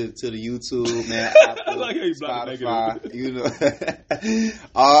subscribe to the YouTube, man. I like how you blocked the Spotify, you know,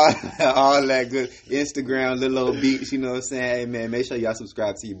 all that good. Instagram, Lilo Beats. You know what I'm saying? Hey, man, make sure y'all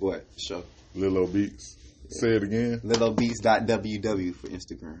subscribe to your boy. Sure. Lilo Beats. Say it again. LiloBeats.ww for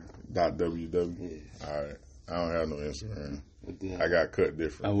Instagram. .ww. Yeah. All right. I don't have no Instagram. Yeah. I got cut I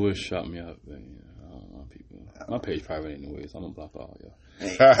different. would shut me up, but I don't want people. My page private anyway, so I'm gonna block all y'all.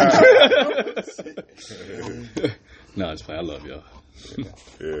 No, it's fine. I love y'all.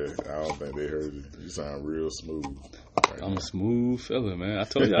 Yeah, I don't think they heard you. You sound real smooth. Right I'm a smooth fella, man. I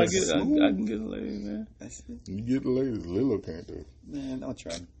told you I can get a lady, man. That's it. You get the ladies. Lilo can't do it. Man, don't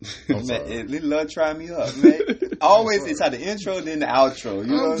try me. I'm sorry. Man, Lilo try me up, man. Always it's like the intro, then the outro.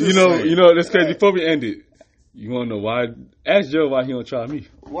 You know what I'm saying? You know. That's crazy. Before we end it, you want to know why? Ask Joe why he don't try me.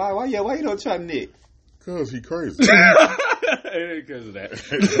 Why you don't try Nick? Cause he crazy. It ain't because of that.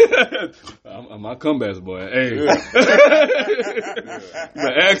 I'm my comebacks boy. Hey,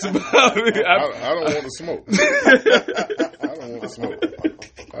 but ask about me. I don't want to smoke. I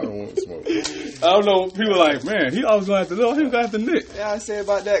don't want to smoke. I don't know. People are like, man, he always going after Lil. He got the Nick. Yeah, I say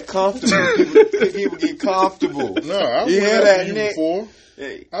about that comfortable. People get comfortable. No, I you hear that, you Nick? before.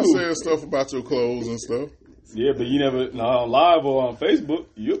 Hey, I said stuff about your clothes and stuff. Yeah, but you never, on live or on Facebook,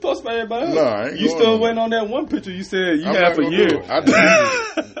 you post about everybody else. No, I ain't You going still on waiting on that one picture you said you I'm had not for gonna years. do it. I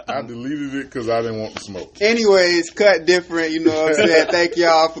deleted it. I deleted it because I didn't want to smoke. Anyways, Cut Different, you know what I'm saying? Thank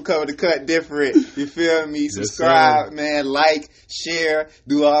y'all for coming to Cut Different. You feel me? Subscribe, man, like, share,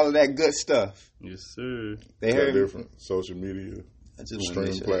 do all of that good stuff. Yes, sir. They Cut heard me. Different social media,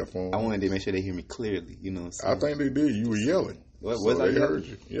 streaming platform. I wanted to make sure they hear me clearly, you know what I'm saying? I think they did. You were yelling. Was so I they yelling? heard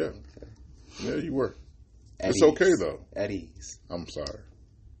you. Yeah. Yeah, you were. At It's ease. okay, though. At ease. I'm sorry.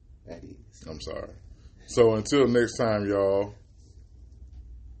 At ease. I'm sorry. So until next time, y'all.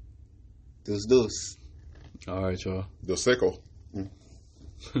 Deuce. All right, y'all. Dos Seco.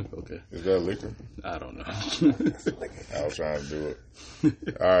 Okay. Is that liquor? I don't know. I was trying to do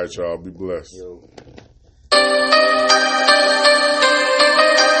it. All right, y'all. Be blessed. Yo.